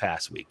Charlotte this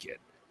past weekend.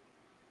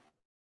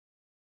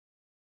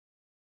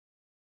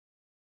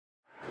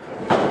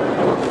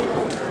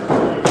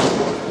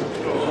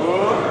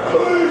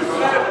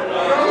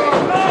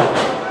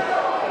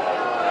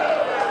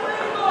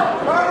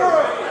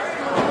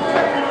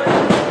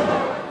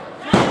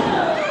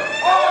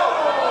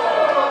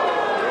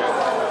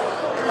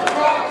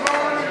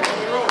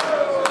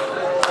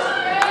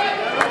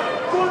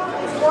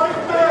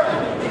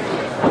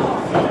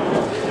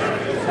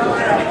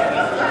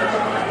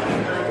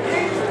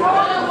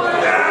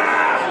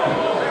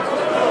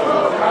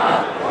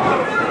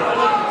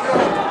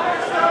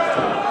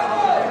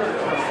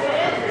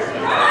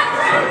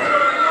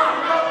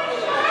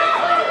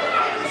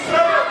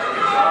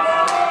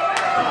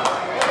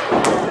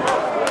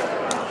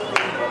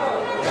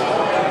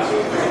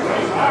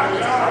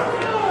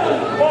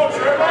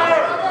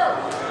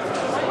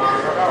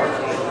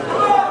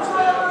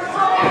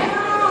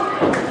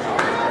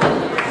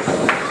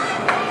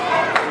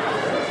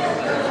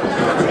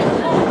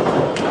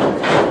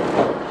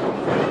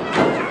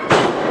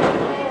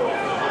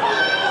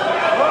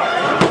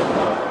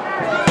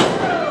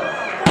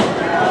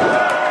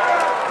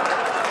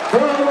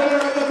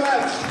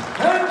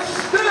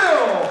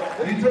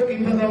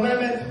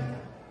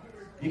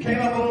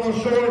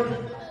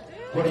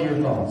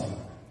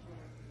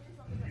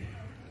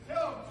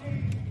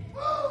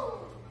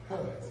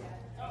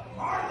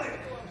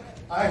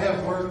 I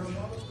have worked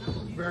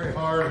very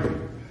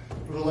hard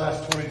for the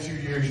last 22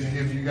 years to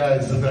give you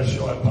guys the best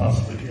show I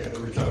possibly can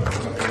every time.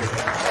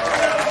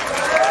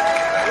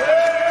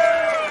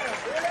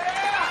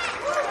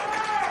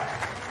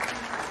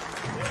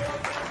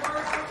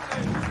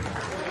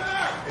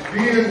 And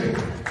being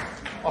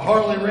a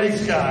Harley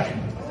race guy,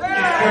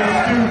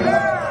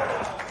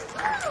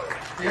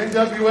 the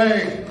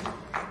NWA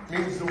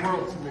means the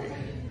world to me.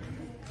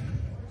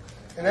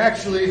 And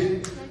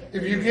actually,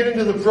 if you get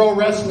into the pro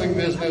wrestling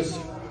business,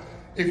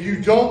 if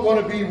you don't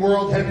want to be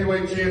world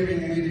heavyweight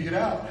champion, you need to get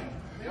out.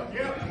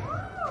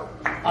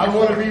 I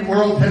want to be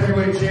world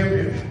heavyweight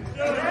champion.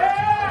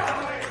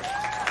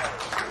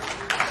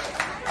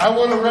 I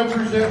want to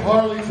represent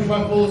Harley to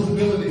my fullest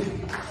ability.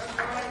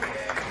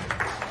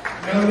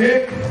 Now,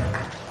 Nick,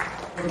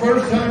 the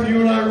first time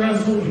you and I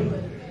wrestled,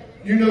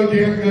 you know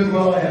damn good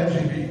well I had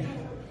you beat.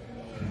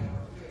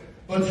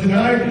 But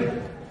tonight,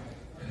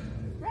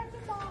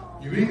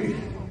 you beat me.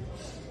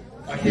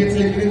 I can't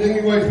take anything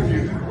away from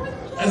you.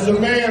 As a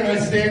man, I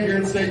stand here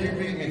and say you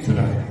beat me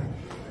tonight.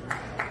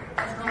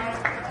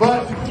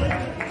 But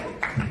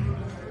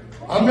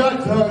I'm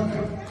not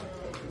done.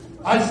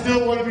 I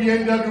still want to be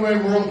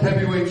NWA World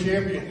Heavyweight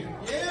Champion.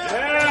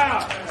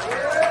 Yeah!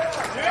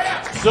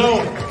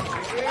 So,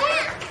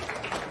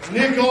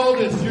 Nick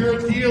Aldis, you're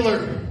a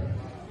dealer.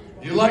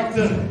 You like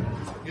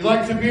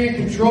to be in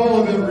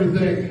control of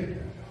everything.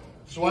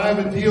 So I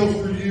have a deal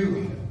for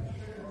you.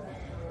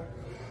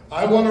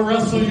 I want to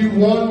wrestle you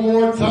one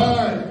more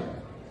time.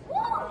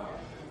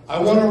 I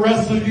want to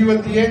wrestle you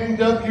at the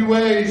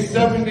NWA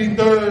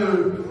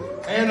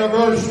 73rd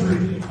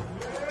anniversary.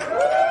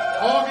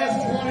 August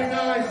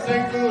 29th,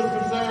 St. Louis,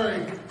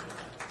 Missouri.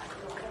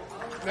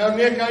 Now,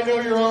 Nick, I know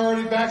you're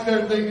already back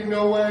there thinking,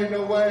 no way,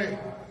 no way.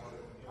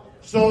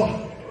 So,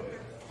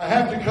 I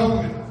have to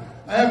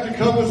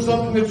come with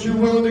something that you're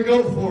willing to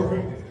go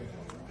for.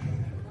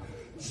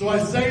 So I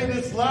say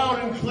this loud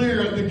and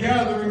clear at the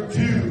Gathering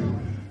 2.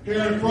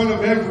 Here in front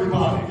of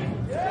everybody.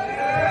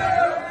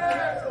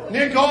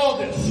 Nick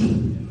Aldis,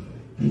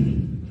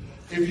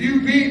 if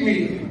you beat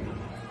me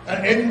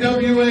at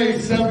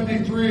NWA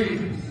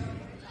 73,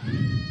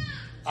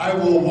 I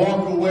will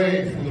walk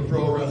away from the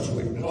pro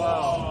wrestling business.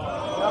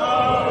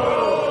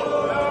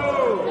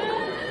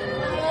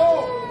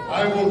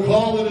 I will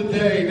call it a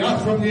day,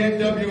 not from the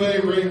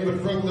NWA ring, but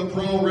from the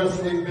pro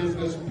wrestling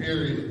business,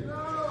 period.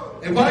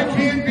 If I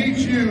can't beat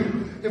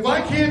you, if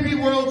I can't be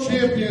world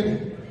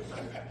champion,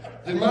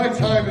 then my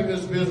time in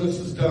this business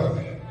is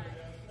done.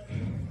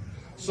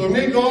 So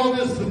Nick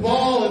Aldis, the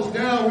ball is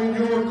now in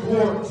your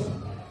court.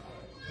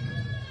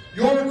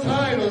 Your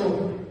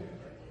title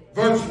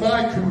versus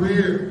my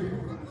career.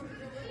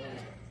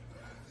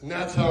 And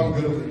that's how I'm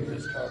going to leave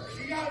this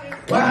conversation.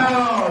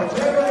 Wow!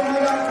 Trevor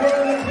Murdoch put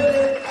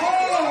it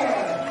all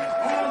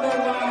on the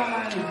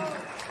line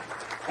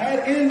at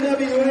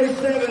NWA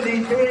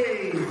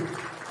 73.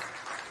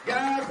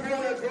 Guys,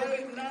 what a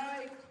great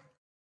night.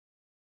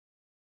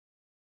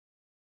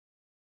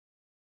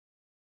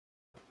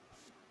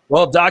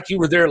 Well, Doc, you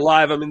were there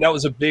live. I mean, that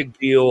was a big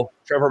deal.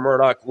 Trevor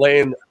Murdoch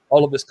laying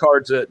all of his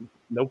cards at,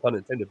 no pun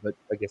intended, but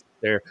I guess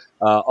there,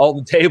 all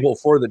the table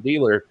for the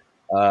dealer.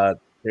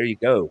 There you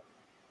go.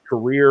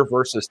 Career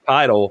versus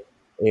title.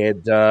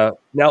 And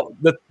now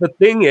the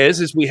thing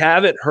is we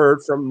haven't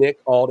heard from Nick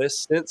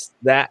Aldis since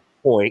that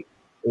point.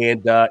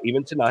 And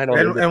even tonight.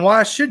 And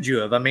why should you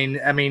have? I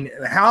mean,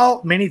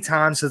 how many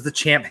times does the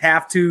champ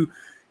have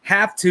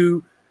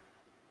to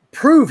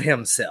prove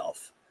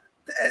himself?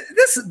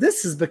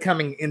 This is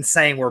becoming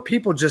insane where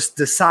people just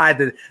decide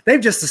that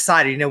they've just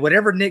decided,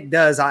 whatever Nick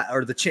does,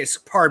 whatever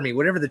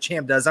the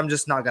champ does, I'm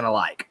just not going to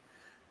like.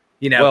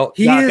 Well,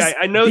 he Doc, is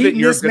I know beating that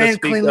you're this man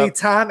cleanly up.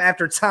 time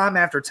after time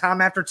after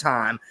time after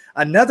time.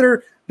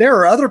 There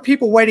are other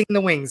people waiting in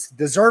the wings,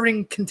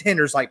 deserving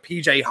contenders like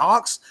PJ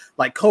Hawks,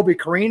 like Colby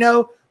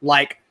Carino,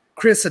 like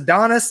Chris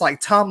Adonis, like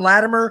Tom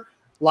Latimer.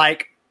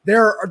 Like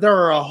there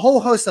are a whole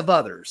host of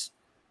others.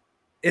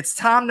 It's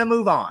time to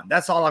move on.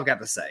 That's all I've got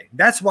to say.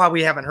 That's why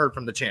we haven't heard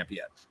from the champ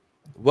yet.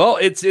 Well,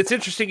 it's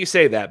interesting you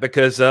say that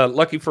because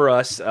lucky for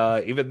us,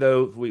 even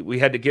though we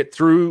had to get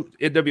through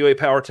NWA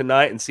Power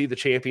tonight and see the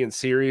Champion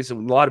Series,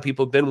 and a lot of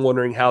people have been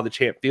wondering how the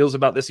champ feels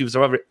about this. He was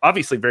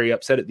obviously very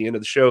upset at the end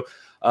of the show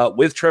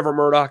with Trevor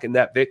Murdoch and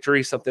that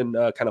victory. Something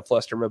kind of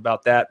flustered him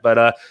about that.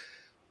 But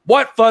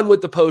what fun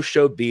would the post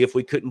show be if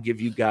we couldn't give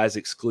you guys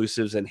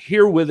exclusives? And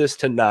here with us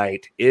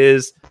tonight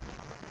is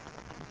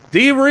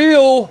the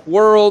real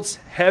world's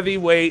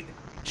heavyweight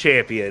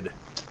champion,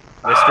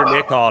 Mr.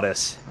 Nick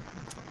Aldis.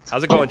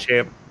 How's it going,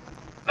 champ?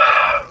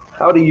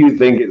 How do you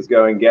think it's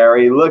going,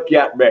 Gary? Look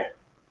at me.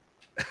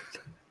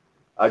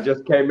 I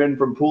just came in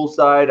from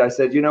poolside. I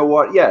said, you know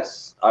what?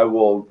 Yes, I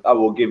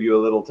will give you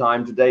a little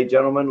time today,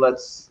 gentlemen.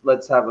 Let's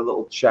have a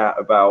little chat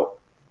about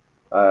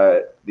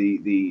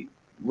the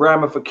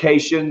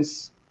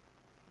ramifications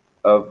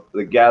of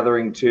the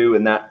Gathering 2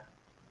 and that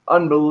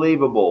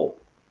unbelievable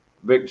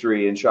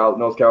victory in Charlotte,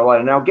 North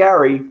Carolina. Now,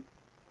 Gary,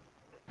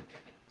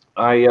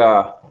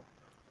 I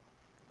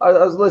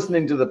was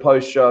listening to the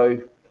post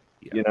show,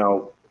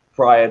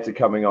 prior to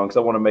coming on, because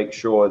I want to make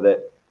sure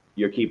that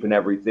you're keeping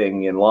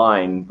everything in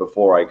line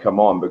before I come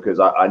on, because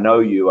I know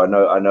you. I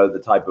know the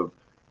type of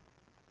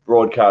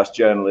broadcast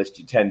journalist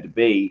you tend to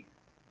be.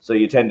 So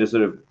you tend to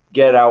sort of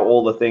get out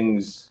all the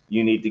things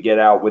you need to get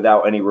out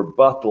without any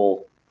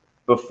rebuttal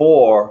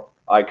before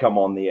I come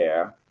on the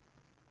air.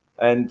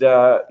 And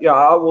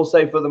I will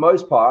say for the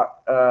most part,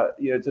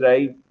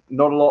 today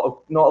not a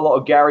lot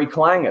of Gary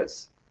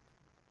clangers.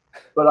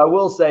 But I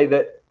will say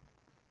that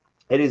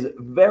it is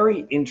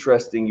very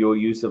interesting, your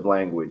use of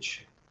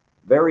language.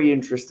 Very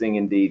interesting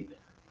indeed.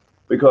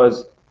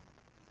 Because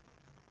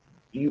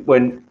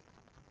when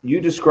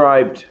you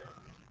described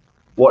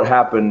what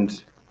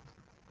happened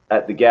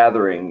at the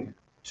Gathering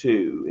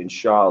 2 in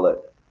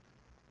Charlotte,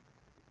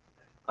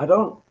 I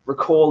don't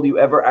recall you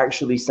ever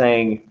actually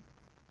saying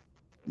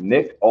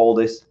Nick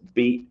Aldis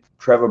beat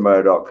Trevor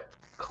Murdoch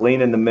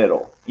clean in the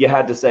middle. You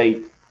had to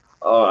say,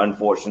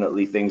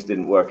 unfortunately, things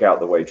didn't work out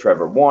the way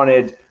Trevor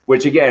wanted,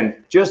 which,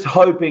 again, just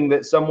hoping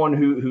that someone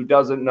who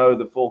doesn't know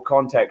the full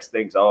context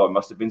thinks, oh, it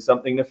must have been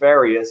something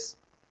nefarious,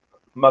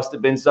 must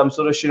have been some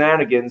sort of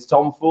shenanigans,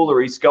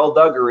 tomfoolery,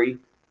 skullduggery.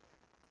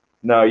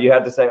 No, you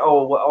had to say,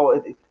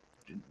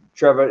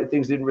 Trevor,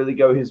 things didn't really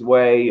go his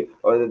way,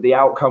 or the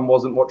outcome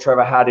wasn't what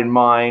Trevor had in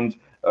mind.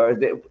 Why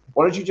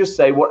don't you just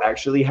say what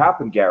actually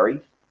happened, Gary?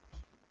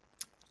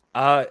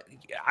 I'm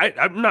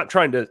not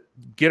trying to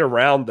get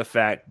around the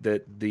fact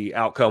that the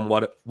outcome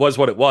what it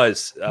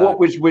was.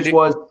 Which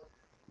was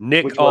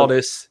Nick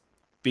Aldis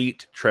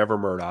beat Trevor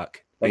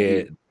Murdoch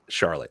in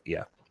Charlotte.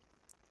 Yeah,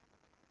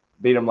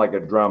 beat him like a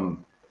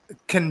drum,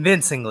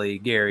 convincingly,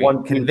 Gary.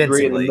 1, 2,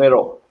 3 in the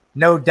middle,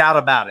 no doubt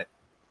about it.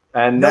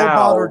 And no now,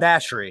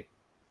 ballardashery.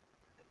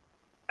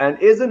 And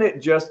isn't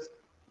it just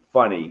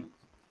funny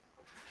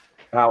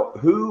how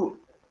who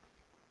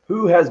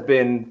has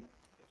been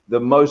the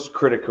most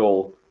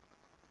critical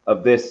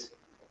of this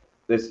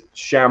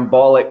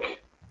shambolic,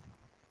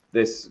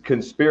 this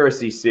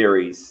conspiracy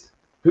series?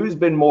 Who's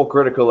been more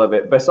critical of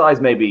it, besides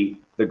maybe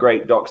the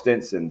great Doc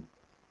Stinson,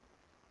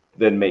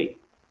 than me?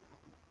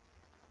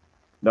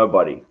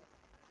 Nobody.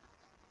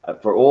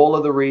 For all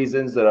of the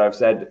reasons that I've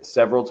said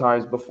several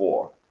times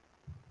before.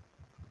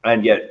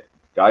 And yet,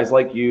 guys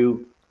like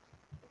you,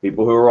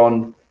 people who are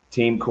on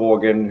Team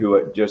Corgan, who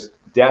are just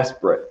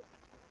desperate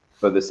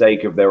for the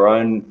sake of their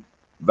own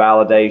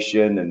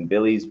validation and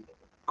Billy's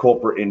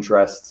corporate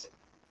interests,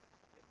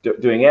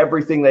 doing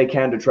everything they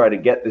can to try to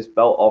get this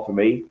belt off of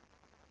me.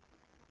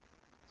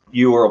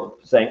 You are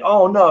saying,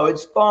 oh, no,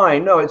 it's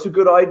fine. No, it's a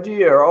good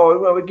idea. Oh,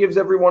 well, it gives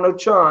everyone a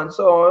chance.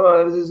 Oh,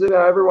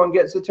 everyone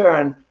gets a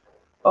turn.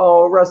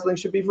 Oh, wrestling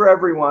should be for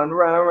everyone.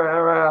 Rah, rah,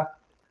 rah.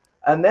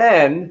 And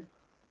then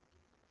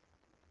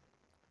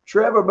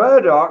Trevor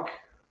Murdoch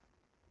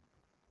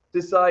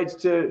decides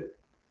to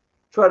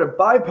try to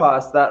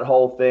bypass that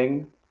whole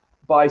thing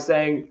by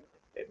saying,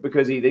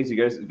 because he thinks he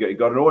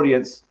got an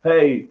audience,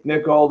 hey,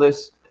 Nick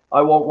Aldis,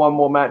 I want one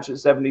more match at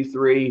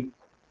 73,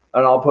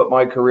 and I'll put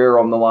my career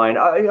on the line.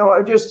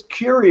 I'm just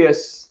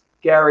curious,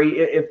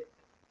 Gary,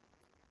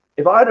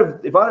 if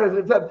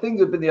that things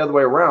had been the other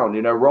way around,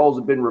 you know, roles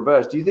had been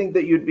reversed, do you think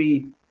that you'd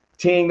be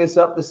teeing this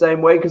up the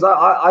same way? Because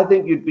I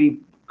think you'd be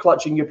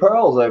clutching your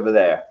pearls over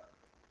there.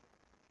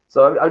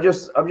 So I'm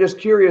just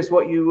curious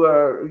what you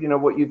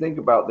what you think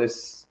about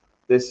this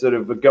sort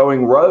of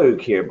going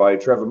rogue here by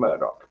Trevor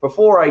Murdoch.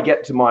 Before I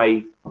get to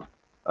my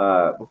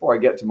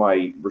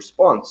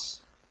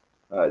response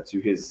to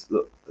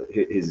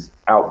his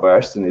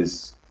outburst and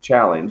his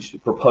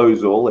challenge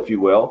proposal, if you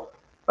will,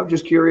 I'm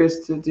just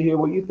curious to hear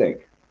what you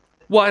think.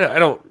 Well,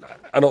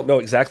 I don't know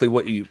exactly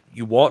what you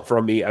want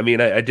from me. I mean,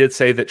 I did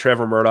say that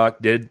Trevor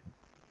Murdoch did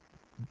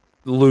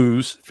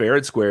lose fair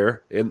and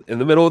square in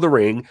the middle of the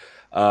ring.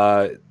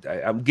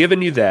 I'm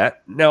giving you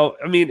that. Now,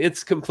 I mean,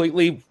 it's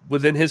completely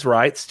within his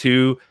rights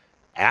to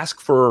ask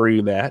for a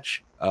rematch.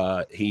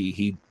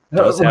 He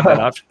does have that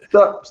option.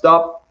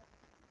 Stop.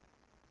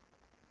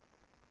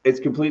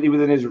 It's completely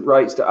within his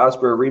rights to ask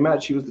for a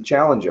rematch. He was the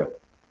challenger.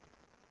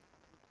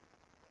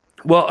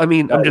 Well, I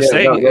mean, I'm just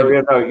saying.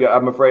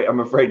 I'm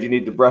afraid you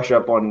need to brush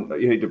up on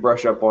your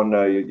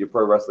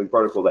pro wrestling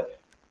protocol. That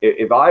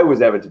if I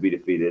was ever to be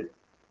defeated,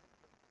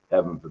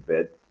 heaven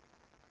forbid,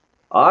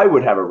 I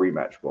would have a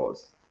rematch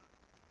clause.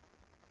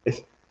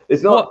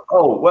 It's not.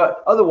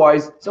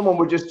 Otherwise, someone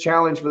would just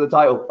challenge for the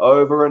title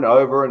over and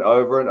over and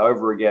over and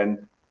over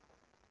again.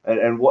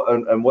 And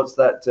what's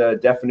that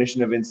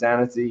definition of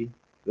insanity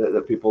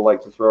that people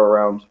like to throw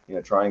around? You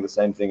know, trying the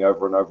same thing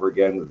over and over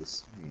again with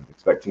this,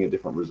 expecting a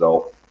different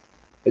result.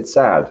 It's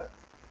sad.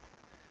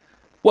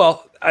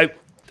 Well,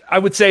 I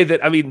would say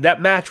that, I mean,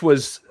 that match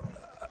was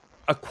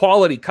a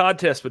quality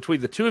contest between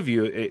the two of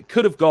you. It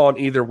could have gone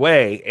either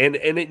way, and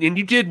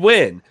you did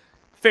win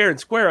fair and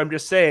square. I'm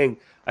just saying,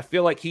 I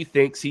feel like he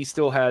thinks he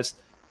still has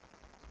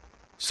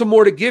some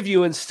more to give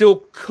you and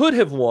still could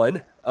have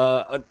won.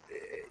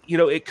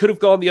 It could have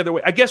gone the other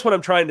way. I guess what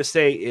I'm trying to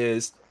say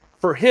is,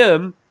 for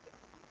him,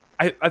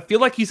 I feel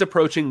like he's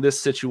approaching this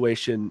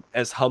situation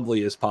as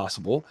humbly as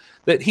possible,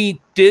 that he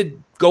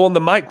did go on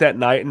the mic that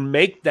night and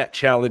make that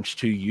challenge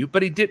to you,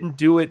 but he didn't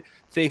do it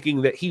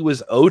thinking that he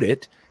was owed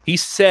it. He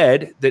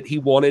said that he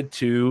wanted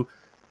to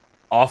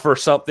offer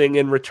something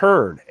in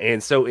return.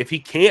 And so if he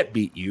can't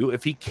beat you,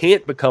 if he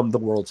can't become the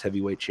world's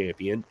heavyweight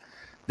champion,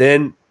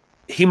 then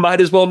he might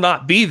as well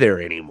not be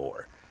there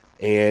anymore.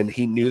 And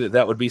he knew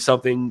that would be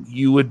something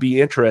you would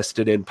be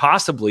interested in,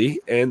 possibly.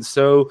 And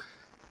so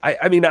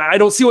I mean, I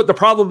don't see what the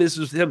problem is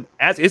with him.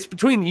 It's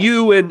between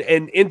you and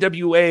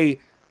NWA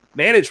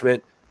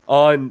management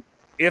on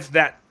if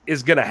that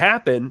is going to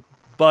happen.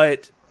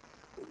 But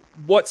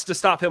what's to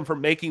stop him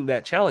from making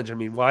that challenge? I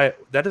mean, why?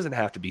 That doesn't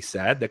have to be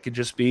sad. That could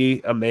just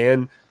be a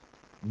man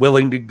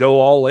willing to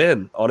go all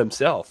in on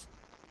himself.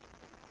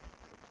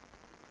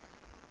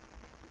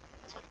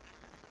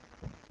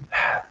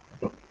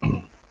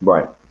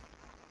 Right.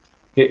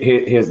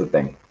 Here's the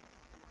thing.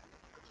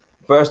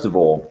 First of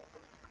all,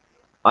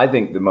 I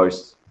think the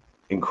most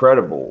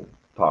incredible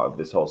part of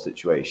this whole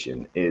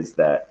situation is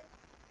that,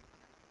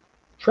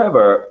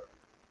 Trevor,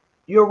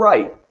 you're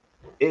right.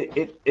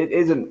 It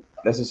isn't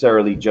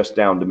necessarily just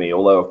down to me,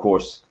 although, of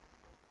course,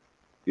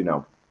 if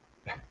you're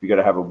going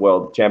to have a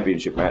world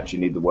championship match, you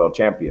need the world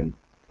champion.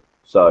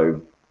 So,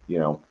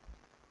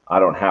 I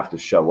don't have to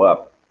show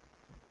up.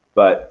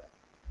 But,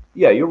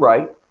 yeah, you're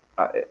right.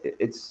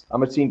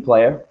 I'm a team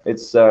player.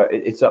 It's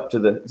up to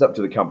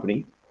the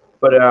company.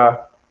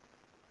 But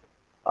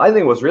I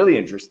think what's really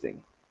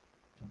interesting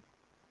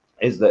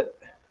is that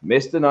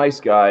Mr.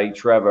 Nice Guy,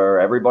 Trevor,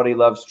 everybody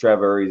loves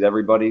Trevor. He's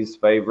everybody's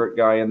favorite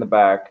guy in the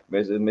back,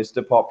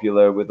 Mr.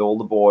 Popular with all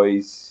the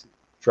boys,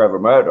 Trevor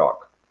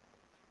Murdoch,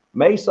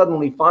 may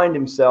suddenly find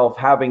himself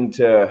having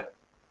to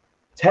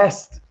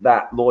test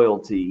that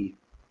loyalty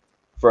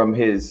from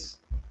his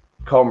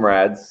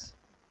comrades,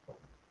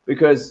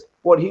 because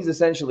what he's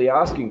essentially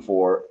asking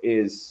for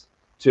is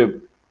to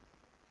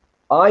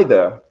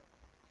either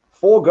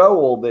forego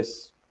all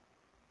this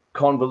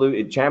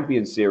convoluted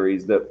champion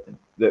series that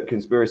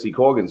Conspiracy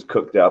Corgan's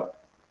cooked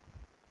up,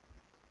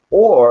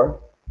 or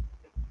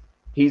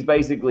he's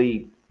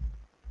basically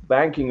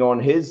banking on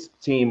his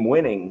team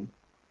winning,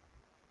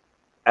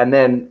 and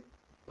then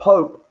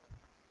Pope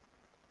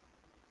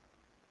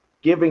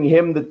giving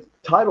him the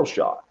title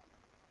shot.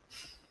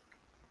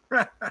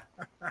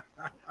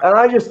 And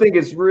I just think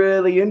it's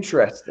really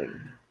interesting,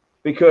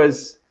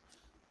 because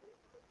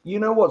you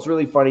know what's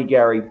really funny,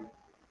 Gary?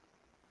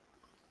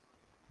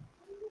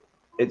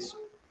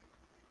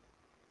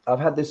 I've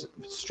had this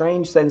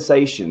strange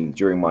sensation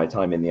during my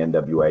time in the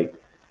NWA.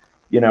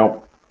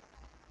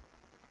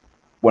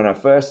 When I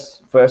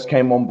first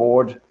came on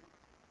board,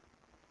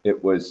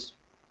 it was,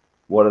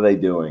 what are they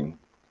doing?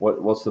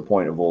 What's the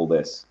point of all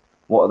this?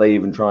 What are they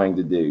even trying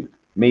to do?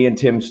 Me and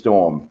Tim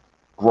Storm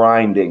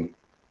grinding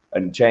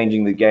and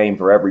changing the game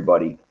for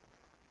everybody.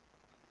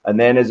 And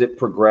then as it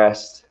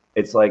progressed,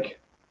 it's like,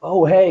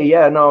 oh, hey,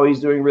 yeah, no,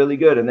 he's doing really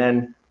good. And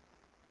then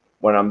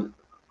when I'm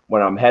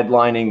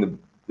headlining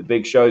the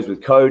big shows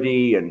with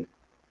Cody and,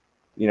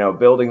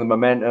 building the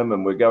momentum,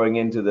 and we're going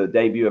into the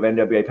debut of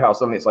NWA Power,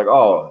 suddenly it's like,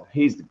 oh,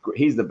 he's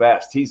the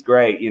best. He's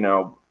great.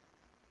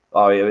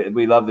 Oh,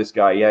 we love this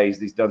guy. Yeah,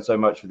 he's done so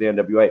much for the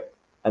NWA.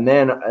 And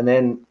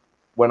then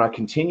when I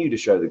continue to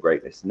show the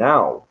greatness,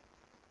 now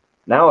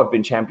I've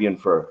been champion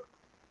for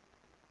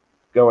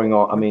going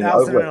on. I mean,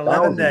 over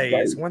 1,011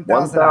 days.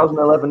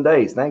 1,011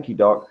 days. Thank you,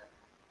 Doc.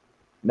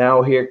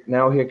 Now here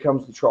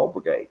comes the Troll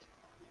Brigade.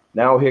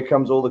 Now here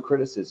comes all the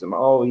criticism.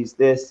 Oh, he's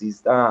this,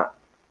 he's that.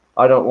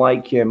 I don't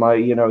like him.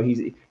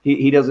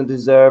 He doesn't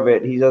deserve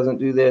it. He doesn't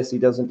do this. He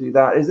doesn't do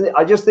that. Isn't it?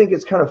 I just think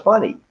it's kind of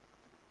funny.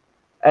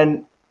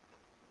 And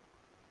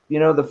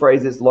the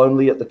phrase "it's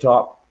lonely at the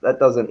top," that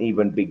doesn't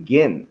even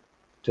begin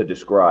to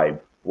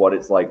describe what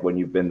it's like when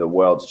you've been the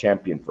world's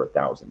champion for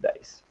 1,000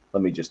 days.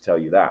 Let me just tell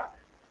you that.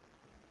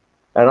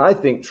 And I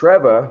think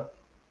Trevor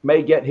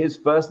may get his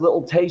first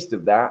little taste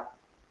of that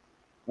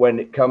when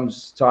it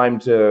comes time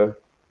to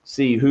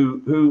see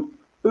who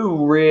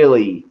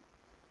really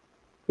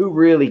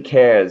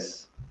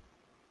cares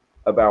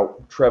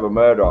about Trevor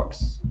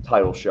Murdoch's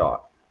title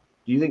shot.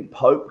 Do you think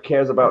Pope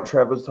cares about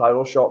Trevor's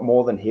title shot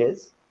more than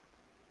his?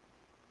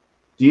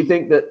 Do you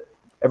think that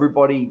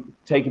everybody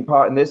taking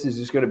part in this is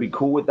just going to be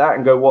cool with that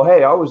and go, well, hey,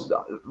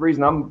 the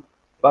reason I'm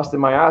busting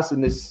my ass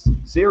in this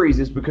series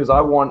is because I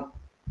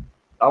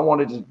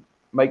wanted to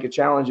make a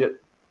challenge at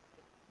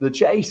the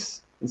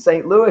Chase in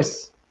St.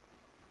 Louis,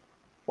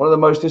 one of the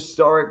most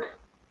historic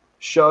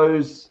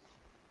shows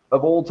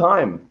of all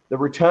time. The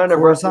return of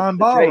wrestling at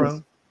the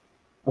Chase.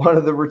 One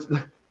of the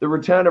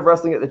return of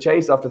wrestling at the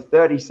Chase after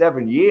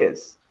 37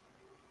 years.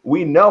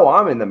 We know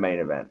I'm in the main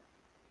event.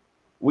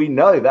 We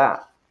know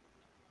that.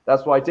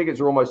 That's why tickets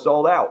are almost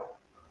sold out.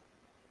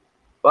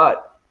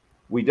 But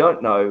we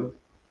don't know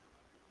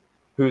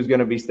who's going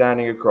to be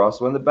standing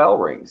across when the bell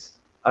rings.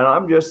 And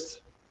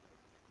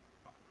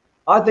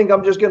I think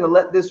I'm just going to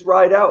let this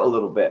ride out a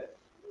little bit,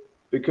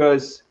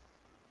 because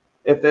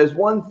if there's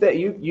one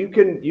thing, you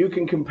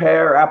can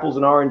compare apples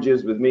and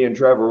oranges with me and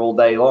Trevor all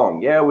day long.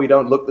 Yeah, we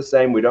don't look the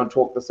same, we don't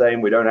talk the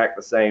same, we don't act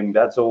the same.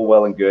 That's all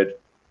well and good.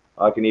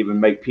 I can even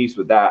make peace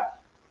with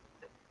that.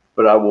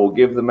 But I will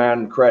give the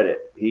man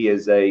credit. He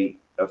is a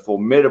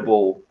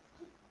formidable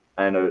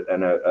and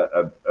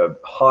a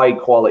high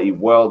quality,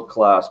 world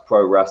class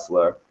pro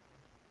wrestler,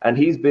 and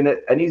he's been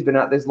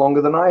at this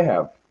longer than I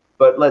have.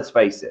 But let's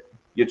face it,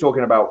 you're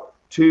talking about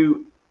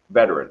two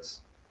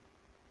veterans.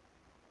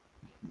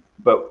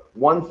 But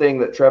one thing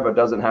that Trevor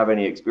doesn't have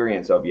any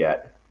experience of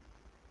yet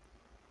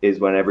is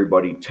when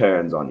everybody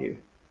turns on you,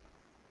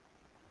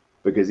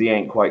 because he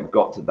ain't quite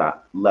got to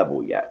that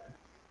level yet.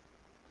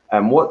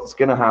 And what's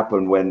going to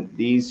happen when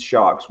these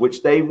sharks,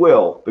 which they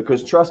will,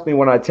 because trust me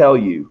when I tell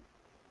you,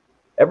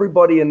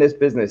 everybody in this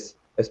business,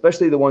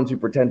 especially the ones who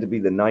pretend to be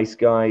the nice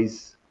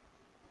guys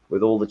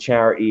with all the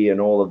charity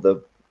and all of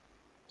the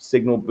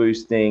signal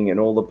boosting and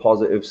all the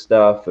positive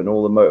stuff and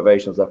all the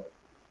motivational stuff,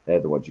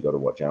 they're the ones you got to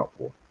watch out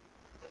for.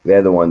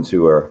 They're the ones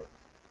who are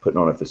putting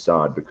on a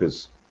facade,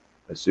 because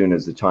as soon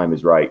as the time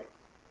is right,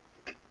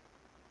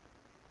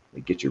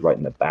 they get you right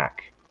in the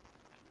back.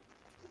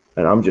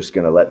 And I'm just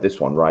going to let this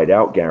one ride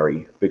out,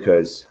 Gary,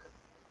 because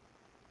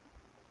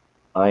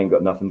I ain't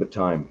got nothing but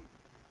time.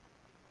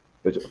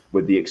 But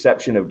with the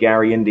exception of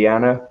Gary,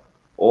 Indiana,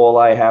 all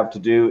I have to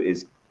do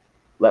is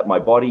let my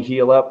body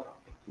heal up,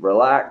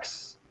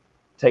 relax,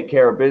 take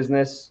care of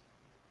business,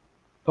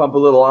 pump a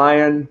little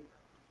iron,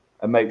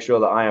 and make sure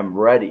that I am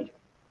ready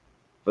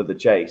for the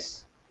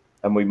Chase.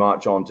 And we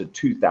march on to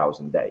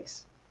 2,000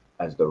 days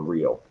as the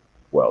real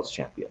world's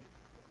champion.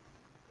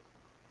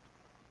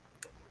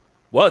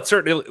 Well, it's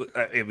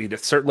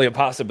certainly a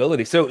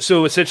possibility.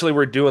 So essentially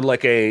we're doing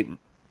like a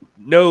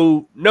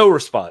no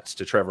response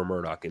to Trevor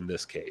Murdoch in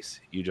this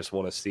case. You just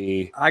want to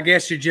see. I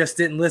guess you just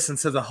didn't listen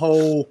to the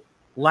whole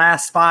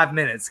last 5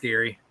 minutes,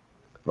 Gary.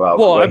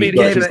 Well, I mean,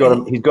 he's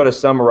got to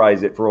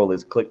summarize it for all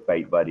his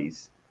clickbait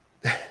buddies.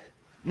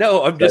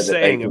 No, I'm just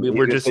saying.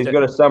 He's got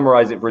to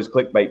summarize it for his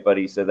clickbait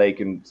buddies so they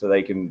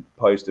can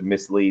post a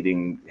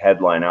misleading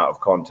headline out of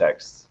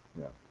context.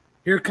 Yeah.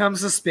 Here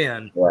comes the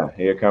spin. Yeah,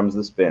 here comes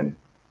the spin.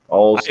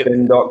 Old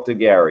spin Dr.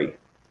 Gary.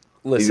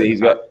 Listen, he's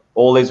got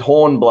all his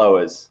horn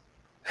blowers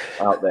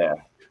out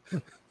there.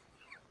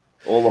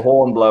 All the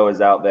horn blowers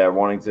out there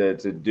wanting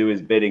to do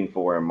his bidding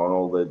for him on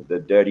all the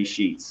dirty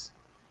sheets.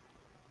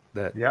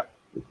 Yep.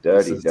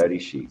 The dirty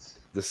sheets.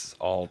 This is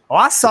all. Oh,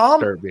 I saw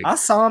him. Disturbing. I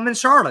saw him in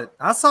Charlotte.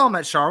 I saw him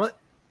at Charlotte.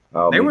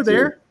 Oh, they were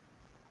there.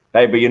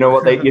 Hey, but you know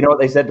what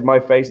they said to my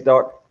face,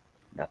 Doc?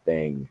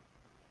 Nothing.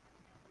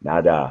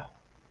 Nada.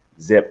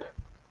 Zip.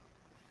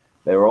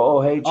 They were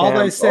all, hey, champ.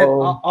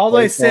 All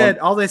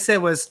they said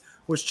was,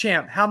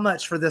 champ, how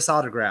much for this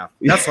autograph?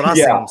 That's what I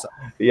said.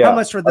 Yeah. How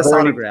much for this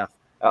autograph?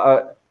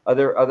 Are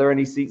there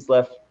any seats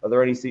left? Are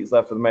there any seats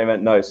left for the main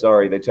event? No,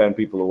 sorry, they turned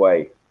people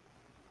away.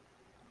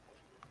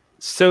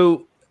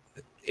 So,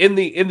 in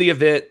the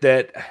event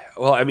that,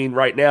 well, I mean,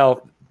 right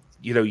now,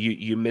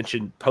 you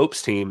mentioned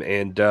Pope's team,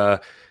 and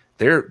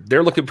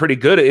they're looking pretty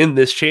good in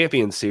this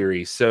Champion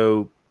Series.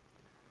 So,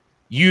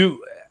 Well,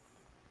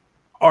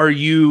 I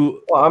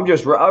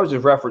was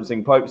just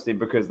referencing Pope's team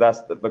because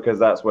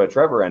that's where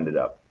Trevor ended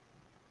up.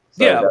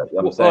 So Yeah,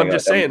 I'm I'm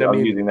just saying.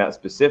 I'm using that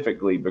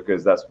specifically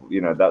because that's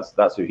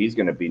who he's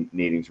going to be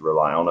needing to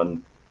rely on,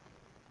 and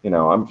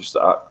I'm just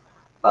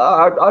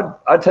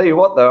I'd tell you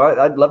what though,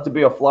 I'd love to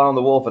be a fly on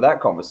the wall for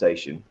that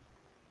conversation.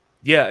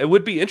 Yeah, it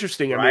would be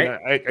interesting. Right?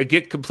 I mean, I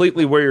get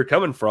completely where you're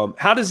coming from.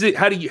 How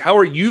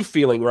are you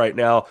feeling right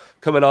now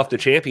coming off the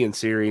Champion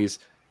Series?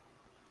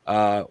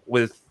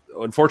 With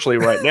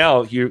unfortunately right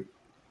now who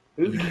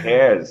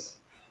cares,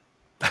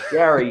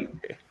 Gary?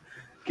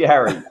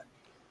 Gary,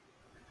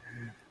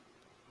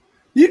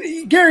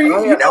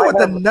 what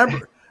the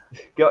number?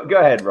 Go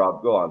ahead,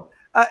 Rob. Go on.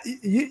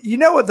 You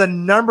know what the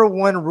number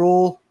one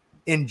rule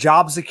in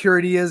job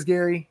security is,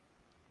 Gary?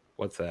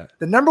 What's that?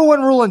 The number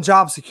one rule in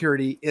job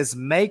security is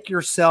make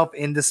yourself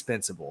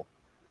indispensable.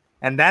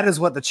 And that is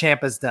what the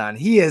champ has done.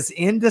 He is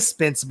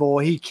indispensable.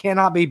 He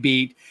cannot be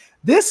beat.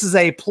 This is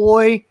a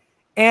ploy.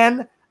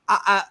 And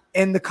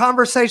in the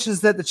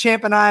conversations that the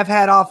champ and I have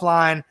had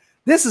offline,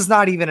 this is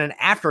not even an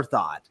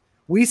afterthought.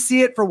 We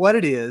see it for what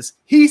it is.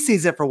 He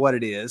sees it for what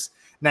it is.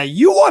 Now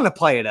you want to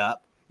play it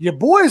up. Your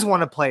boys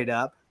want to play it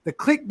up. The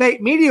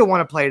clickbait media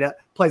want to play it up.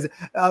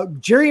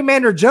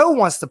 Gerrymander Joe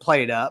wants to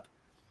play it up.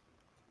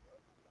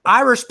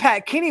 Irish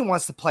Pat Kenny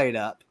wants to play it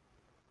up.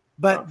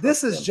 But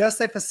this is just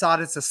a facade.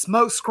 It's a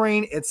smoke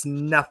screen. It's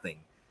nothing.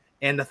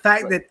 And the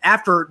fact that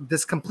after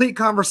this complete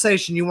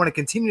conversation, you want to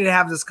continue to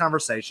have this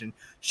conversation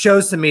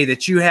shows to me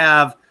that you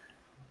have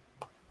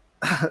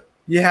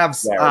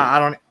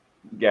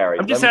Gary.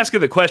 I'm just asking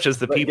the questions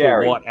that people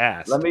want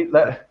asked.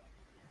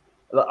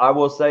 I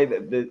will say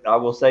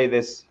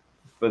this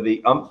for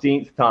the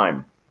umpteenth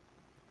time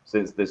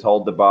since this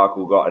whole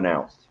debacle got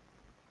announced.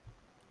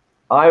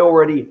 I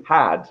already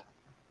had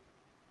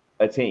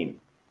a team,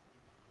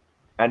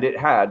 and it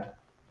had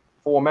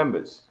 4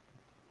 members,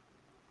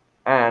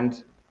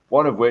 and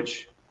one of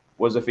which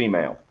was a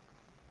female.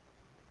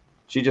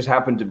 She just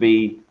happened to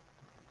be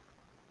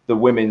the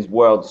women's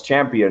world's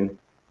champion,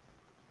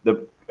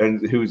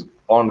 and who's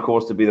on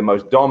course to be the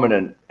most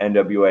dominant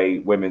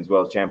NWA women's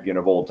world champion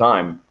of all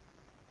time.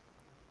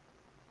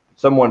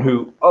 Someone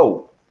who,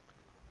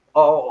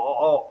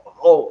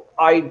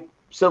 I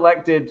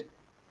selected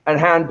and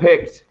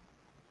handpicked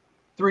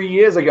 3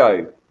 years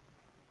ago.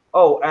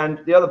 Oh, and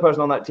the other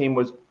person on that team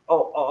was,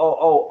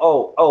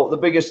 the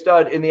biggest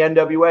stud in the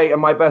NWA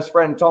and my best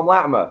friend, Tom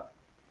Latimer.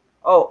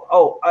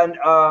 And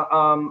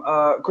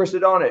Chris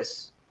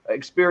Adonis,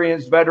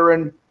 experienced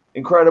veteran,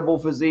 incredible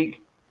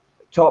physique,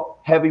 top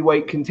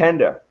heavyweight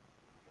contender.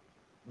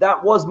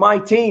 That was my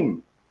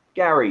team,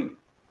 Gary.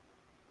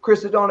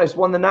 Chris Adonis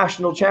won the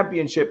national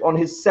championship on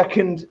his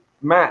 2nd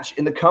match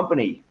in the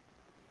company.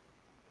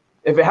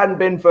 If it hadn't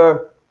been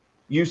for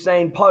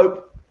Usain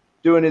Pope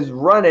doing his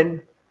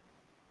running,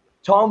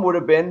 Tom would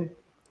have been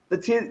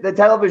the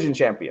television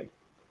champion.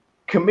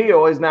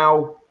 Camille is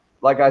now,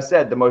 like I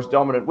said, the most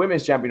dominant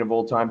women's champion of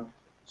all time.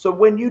 So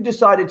when you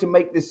decided to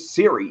make this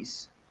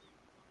series,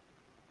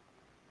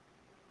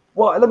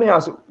 well, let me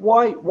ask,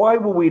 why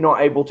were we not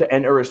able to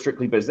enter a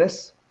strictly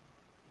business?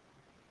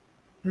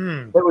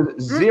 There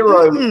was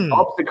 0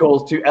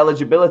 obstacles to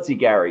eligibility,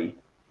 Gary.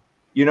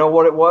 You know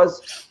what it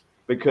was?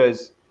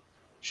 Because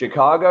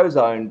Chicago's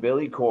own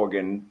Billy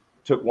Corgan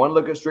took one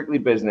look at strictly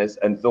business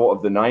and thought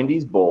of the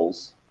 90s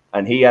Bulls,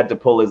 and he had to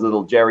pull his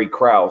little Jerry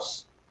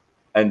Krause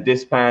and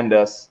disband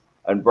us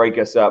and break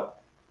us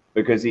up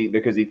because he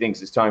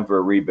thinks it's time for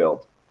a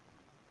rebuild.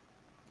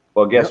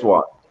 Well, guess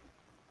what?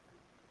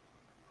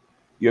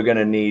 You're going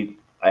to need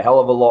a hell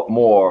of a lot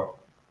more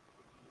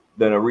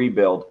than a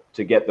rebuild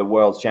to get the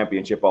world's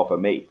championship off of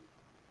me.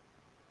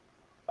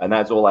 And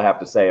that's all I have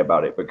to say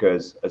about it,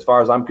 because as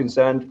far as I'm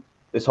concerned,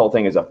 this whole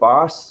thing is a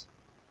farce.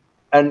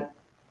 And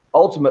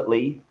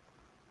ultimately,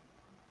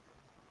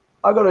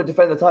 I got to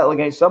defend the title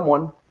against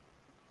someone.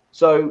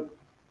 So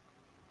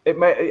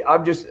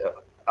I'm just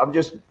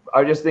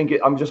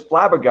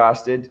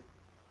flabbergasted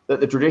that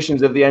the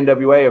traditions of the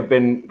NWA have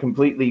been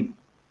completely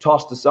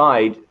tossed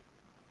aside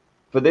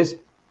for this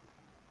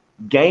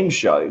game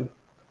show.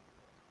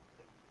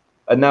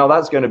 And now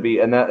that's going to be,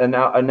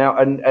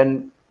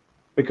 and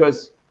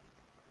because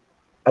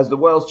as the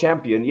world's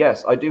champion,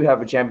 yes, I do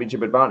have a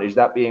championship advantage.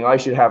 That being, I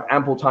should have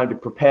ample time to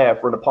prepare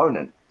for an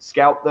opponent,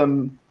 scout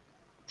them,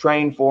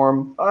 train for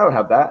them. I don't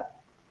have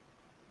that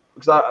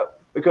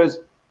because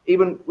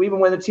even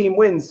when the team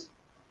wins,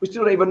 we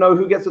still don't even know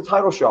who gets the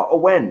title shot or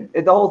when.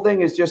 The whole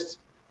thing is just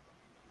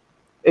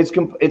it's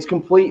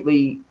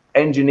completely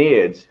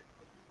engineered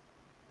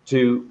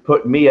to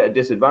put me at a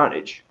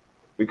disadvantage,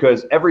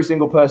 because every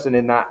single person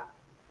in that.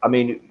 I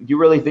mean, do you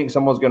really think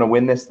someone's going to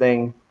win this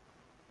thing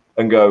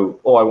and go,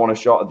 "Oh, I want a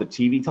shot at the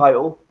TV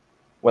title,"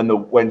 when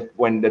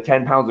the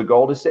 10 pounds of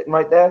gold is sitting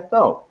right there?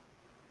 No.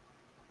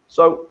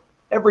 So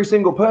every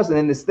single person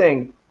in this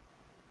thing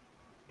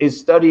is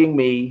studying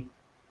me,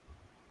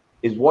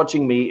 is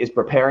watching me, is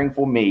preparing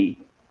for me,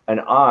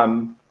 and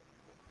I'm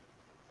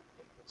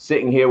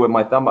sitting here with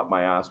my thumb up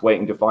my ass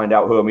waiting to find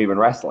out who I'm even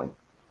wrestling.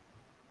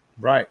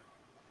 Right.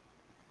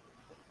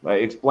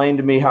 Explain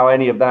to me how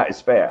any of that is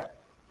fair.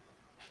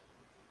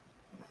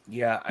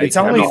 Yeah, it's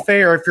only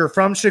fair if you're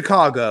from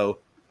Chicago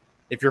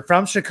if you're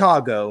from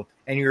Chicago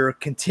and you're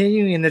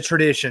continuing the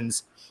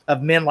traditions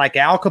of men like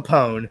Al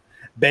Capone,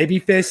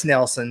 Babyface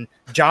Nelson,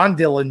 John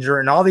Dillinger,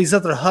 and all these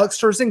other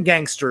hucksters and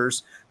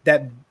gangsters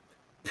that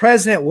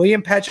President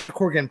William Patrick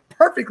Corgan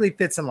perfectly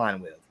fits in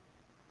line with.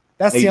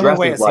 That's the only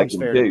way it seems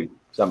fair. Too,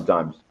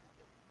 sometimes.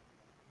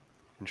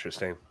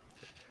 Interesting.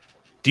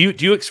 Do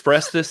you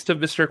express this to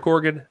Mr.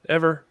 Corgan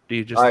ever? Do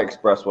you just? I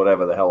express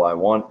whatever the hell I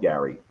want,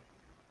 Gary.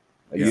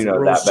 You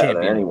know that better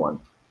than anyone.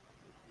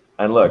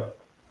 And look,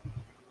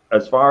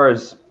 as far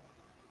as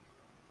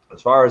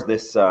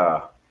this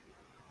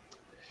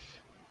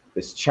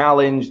this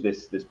challenge,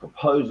 this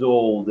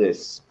proposal,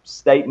 this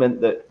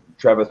statement that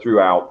Trevor threw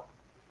out,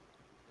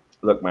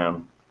 look,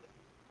 man,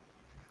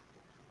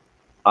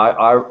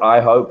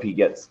 I hope he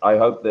gets. I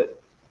hope that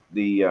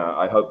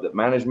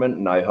management,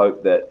 and I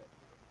hope that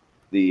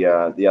the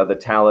other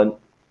talent,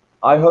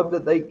 I hope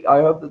that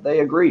they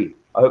agree.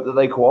 I hope that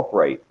they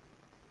cooperate,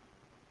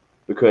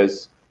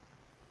 because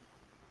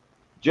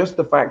just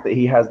the fact that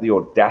he has the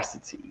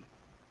audacity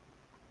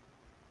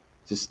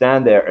to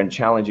stand there and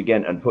challenge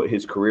again and put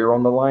his career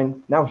on the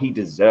line, now he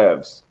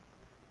deserves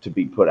to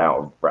be put out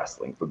of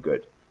wrestling for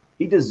good.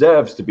 He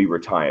deserves to be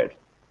retired.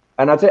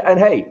 And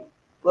hey,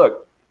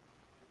 look,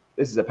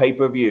 this is a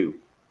pay-per-view.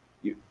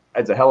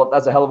 That's a hell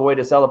of a way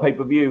to sell a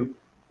pay-per-view.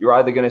 You're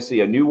either going to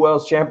see a new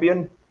world's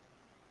champion,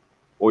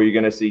 or you're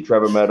going to see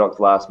Trevor Murdoch's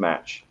last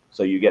match.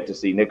 So you get to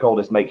see Nick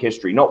Aldis make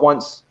history, not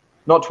once,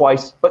 not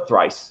twice, but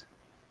thrice,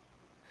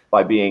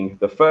 by being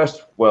the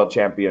first world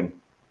champion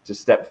to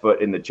step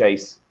foot in the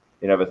Chase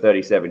in over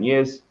 37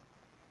 years,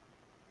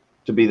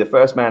 to be the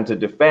first man to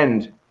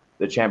defend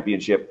the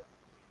championship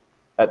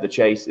at the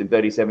Chase in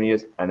 37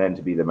 years, and then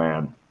to be the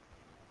man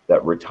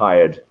that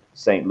retired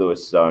St.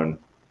 Louis zone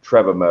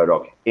Trevor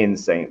Murdoch in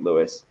St.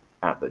 Louis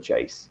at the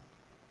Chase.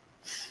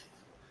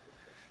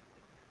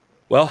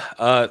 Well,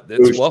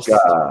 it's well said.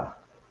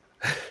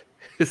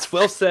 It's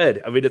well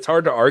said. I mean, it's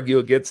hard to argue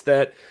against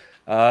that.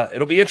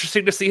 It'll be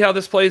interesting to see how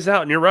this plays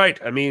out. And you're right.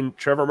 I mean,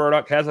 Trevor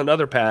Murdoch has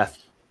another path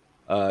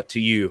to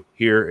you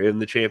here in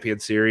the Champion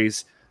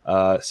Series.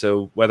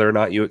 So whether or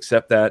not you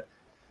accept that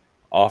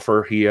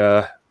offer, he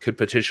could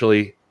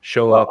potentially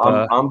show up.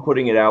 I'm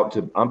putting it out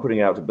to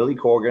Billy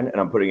Corgan,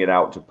 and I'm putting it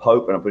out to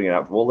Pope, and I'm putting it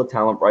out to all the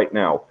talent right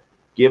now.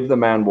 Give the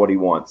man what he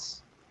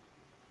wants.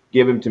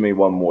 Give him to me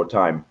one more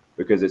time,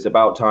 because it's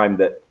about time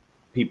that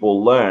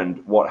people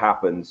learned what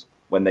happens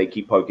when they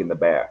keep poking the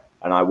bear.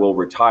 And I will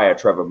retire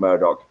Trevor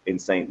Murdoch in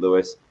St.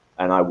 Louis,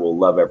 and I will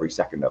love every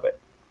second of it.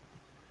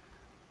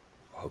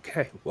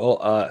 Okay.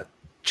 Well,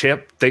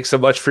 Champ, thanks so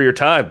much for your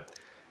time.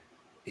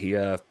 He,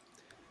 I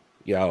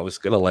was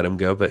going to let him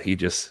go, but he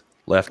just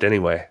left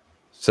anyway.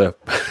 So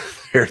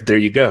there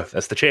you go.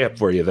 That's the Champ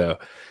for you, though.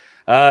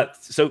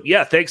 So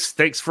yeah,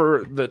 thanks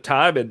for the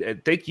time,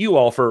 and thank you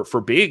all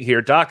for being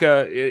here. Doc,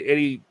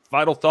 any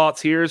final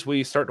thoughts here as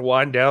we start to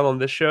wind down on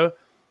this show?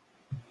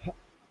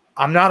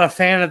 I'm not a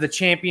fan of the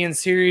Champion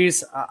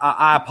Series.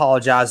 I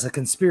apologize. The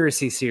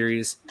Conspiracy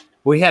Series.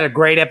 We had a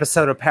great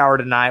episode of Power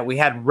tonight. We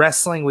had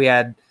wrestling. We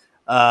had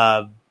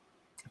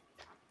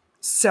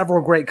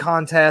several great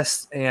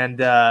contests, and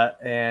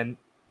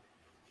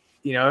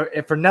you know,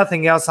 if for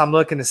nothing else, I'm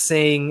looking to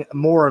seeing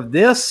more of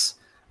this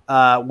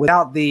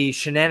without the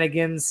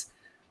shenanigans,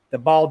 the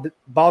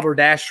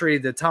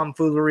balderdashery, the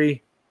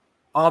tomfoolery,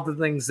 all the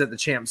things that the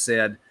Champ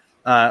said.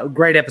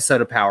 Great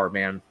episode of Power,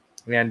 man.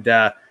 And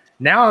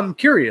now I'm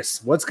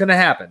curious what's going to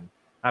happen.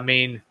 I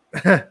mean,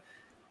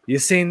 you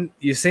seen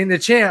the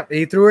Champ.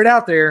 He threw it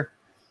out there,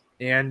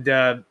 and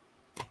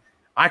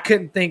I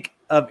couldn't think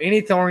of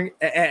anything.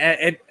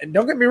 And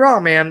don't get me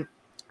wrong, man.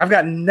 I've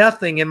got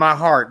nothing in my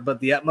heart but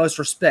the utmost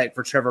respect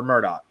for Trevor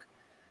Murdoch.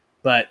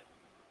 But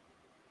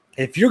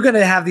if you're going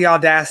to have the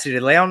audacity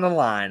to lay on the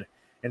line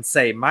and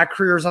say, my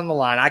career's on the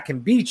line, I can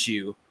beat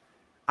you,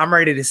 I'm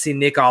ready to see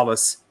Nick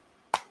Aldis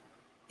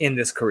in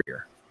this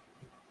career.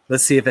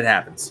 Let's see if it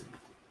happens.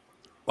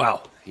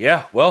 Wow.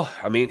 Yeah. Well,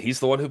 I mean, he's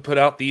the one who put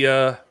out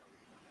the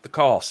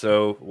call,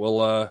 so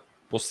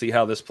we'll see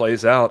how this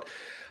plays out.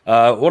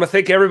 I want to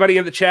thank everybody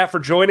in the chat for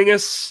joining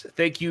us.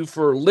 Thank you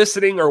for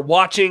listening or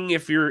watching.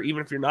 Even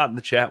if you're not in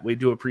the chat, we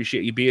do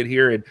appreciate you being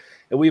here, and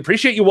we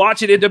appreciate you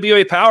watching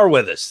NWA Power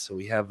with us. So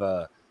we have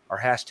our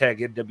hashtag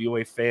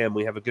NWA fam.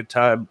 We have a good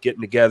time getting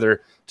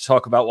together to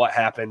talk about what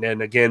happened.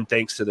 And again,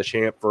 thanks to the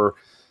Champ for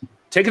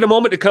taking a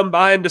moment to come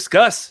by and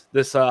discuss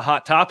this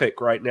hot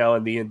topic right now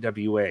in the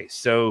NWA.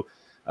 So,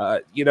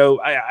 I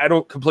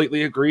don't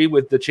completely agree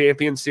with the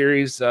Champion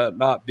Series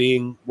not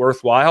being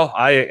worthwhile.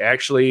 I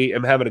actually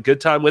am having a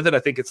good time with it. I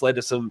think it's led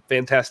to some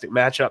fantastic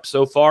matchups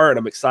so far, and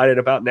I'm excited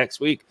about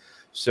next week.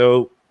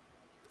 So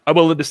I'm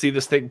willing to see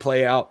this thing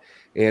play out.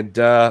 And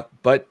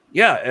but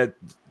yeah,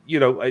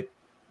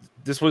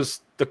 this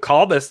was the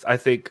calmest I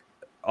think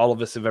all of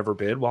us have ever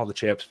been while the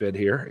Champ's been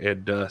here.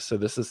 And so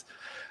this is,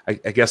 I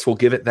guess we'll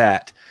give it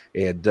that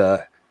and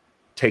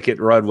take it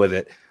and run with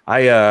it.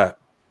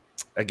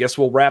 I guess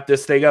we'll wrap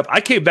this thing up.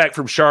 I came back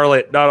from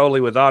Charlotte not only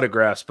with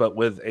autographs, but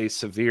with a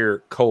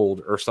severe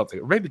cold or something,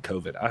 or maybe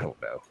COVID. I don't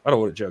know. I don't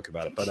want to joke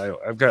about it, but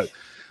I've got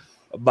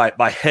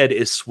my head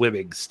is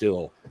swimming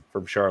still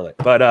from Charlotte.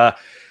 But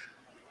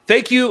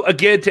thank you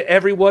again to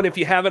everyone. If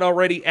you haven't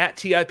already, at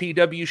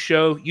TIPW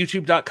Show,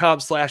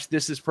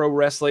 youtube.com/This Is Pro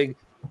Wrestling.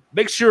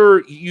 Make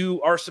sure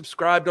you are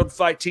subscribed on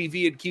Fight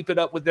TV and keep it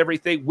up with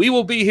everything. We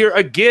will be here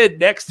again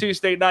next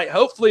Tuesday night,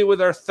 hopefully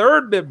with our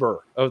third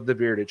member of the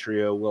Bearded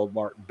Trio, Will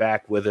Martin,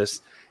 back with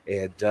us.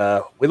 And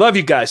we love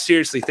you guys.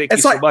 Seriously, thank you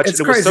so much. It's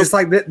crazy. It's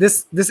like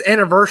this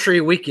anniversary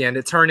weekend.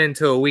 It turned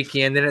into a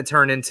weekend, then it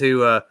turned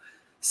into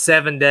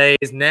 7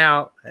 days.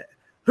 Now,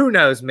 who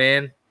knows,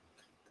 man?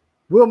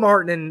 Will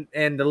Martin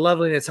and the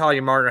lovely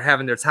Natalia Martin are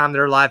having their time of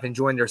their life,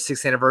 enjoying their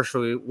 6th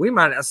anniversary. We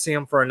might not see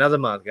them for another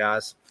month,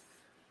 guys.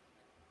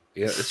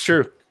 Yeah, it's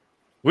true.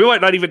 We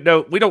might not even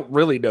know. We don't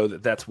really know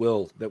that that's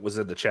Will that was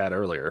in the chat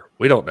earlier.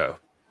 We don't know.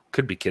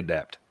 Could be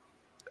kidnapped.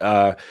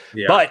 Yeah,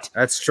 but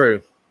that's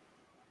true.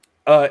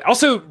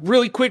 Also,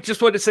 really quick,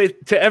 just wanted to say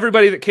to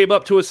everybody that came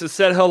up to us and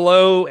said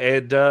hello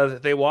and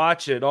that they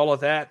watch and all of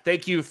that,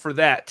 thank you for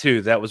that,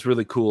 too. That was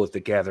really cool at the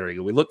gathering.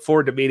 And we look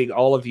forward to meeting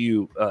all of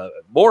you,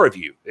 more of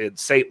you, in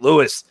St.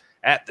 Louis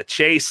at the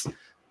Chase.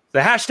 The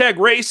hashtag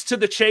Race to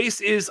the Chase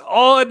is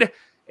on,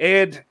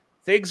 and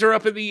things are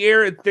up in the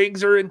air, and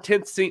things are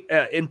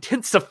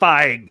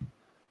intensifying.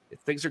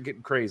 Things are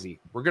getting crazy.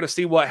 We're going to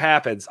see what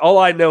happens. All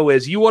I know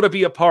is you want to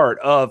be a part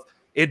of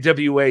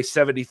NWA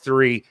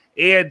 73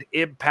 and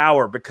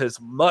Empower, because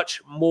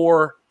much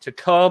more to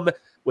come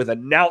with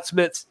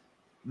announcements,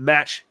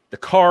 match the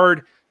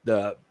card,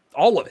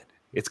 all of it.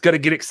 It's going to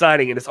get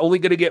exciting, and it's only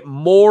going to get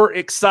more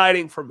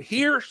exciting from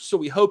here. So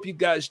we hope you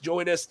guys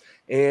join us.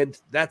 And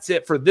that's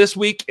it for this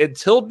week.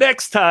 Until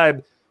next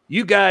time,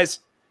 you guys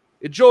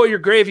enjoy your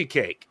gravy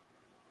cake.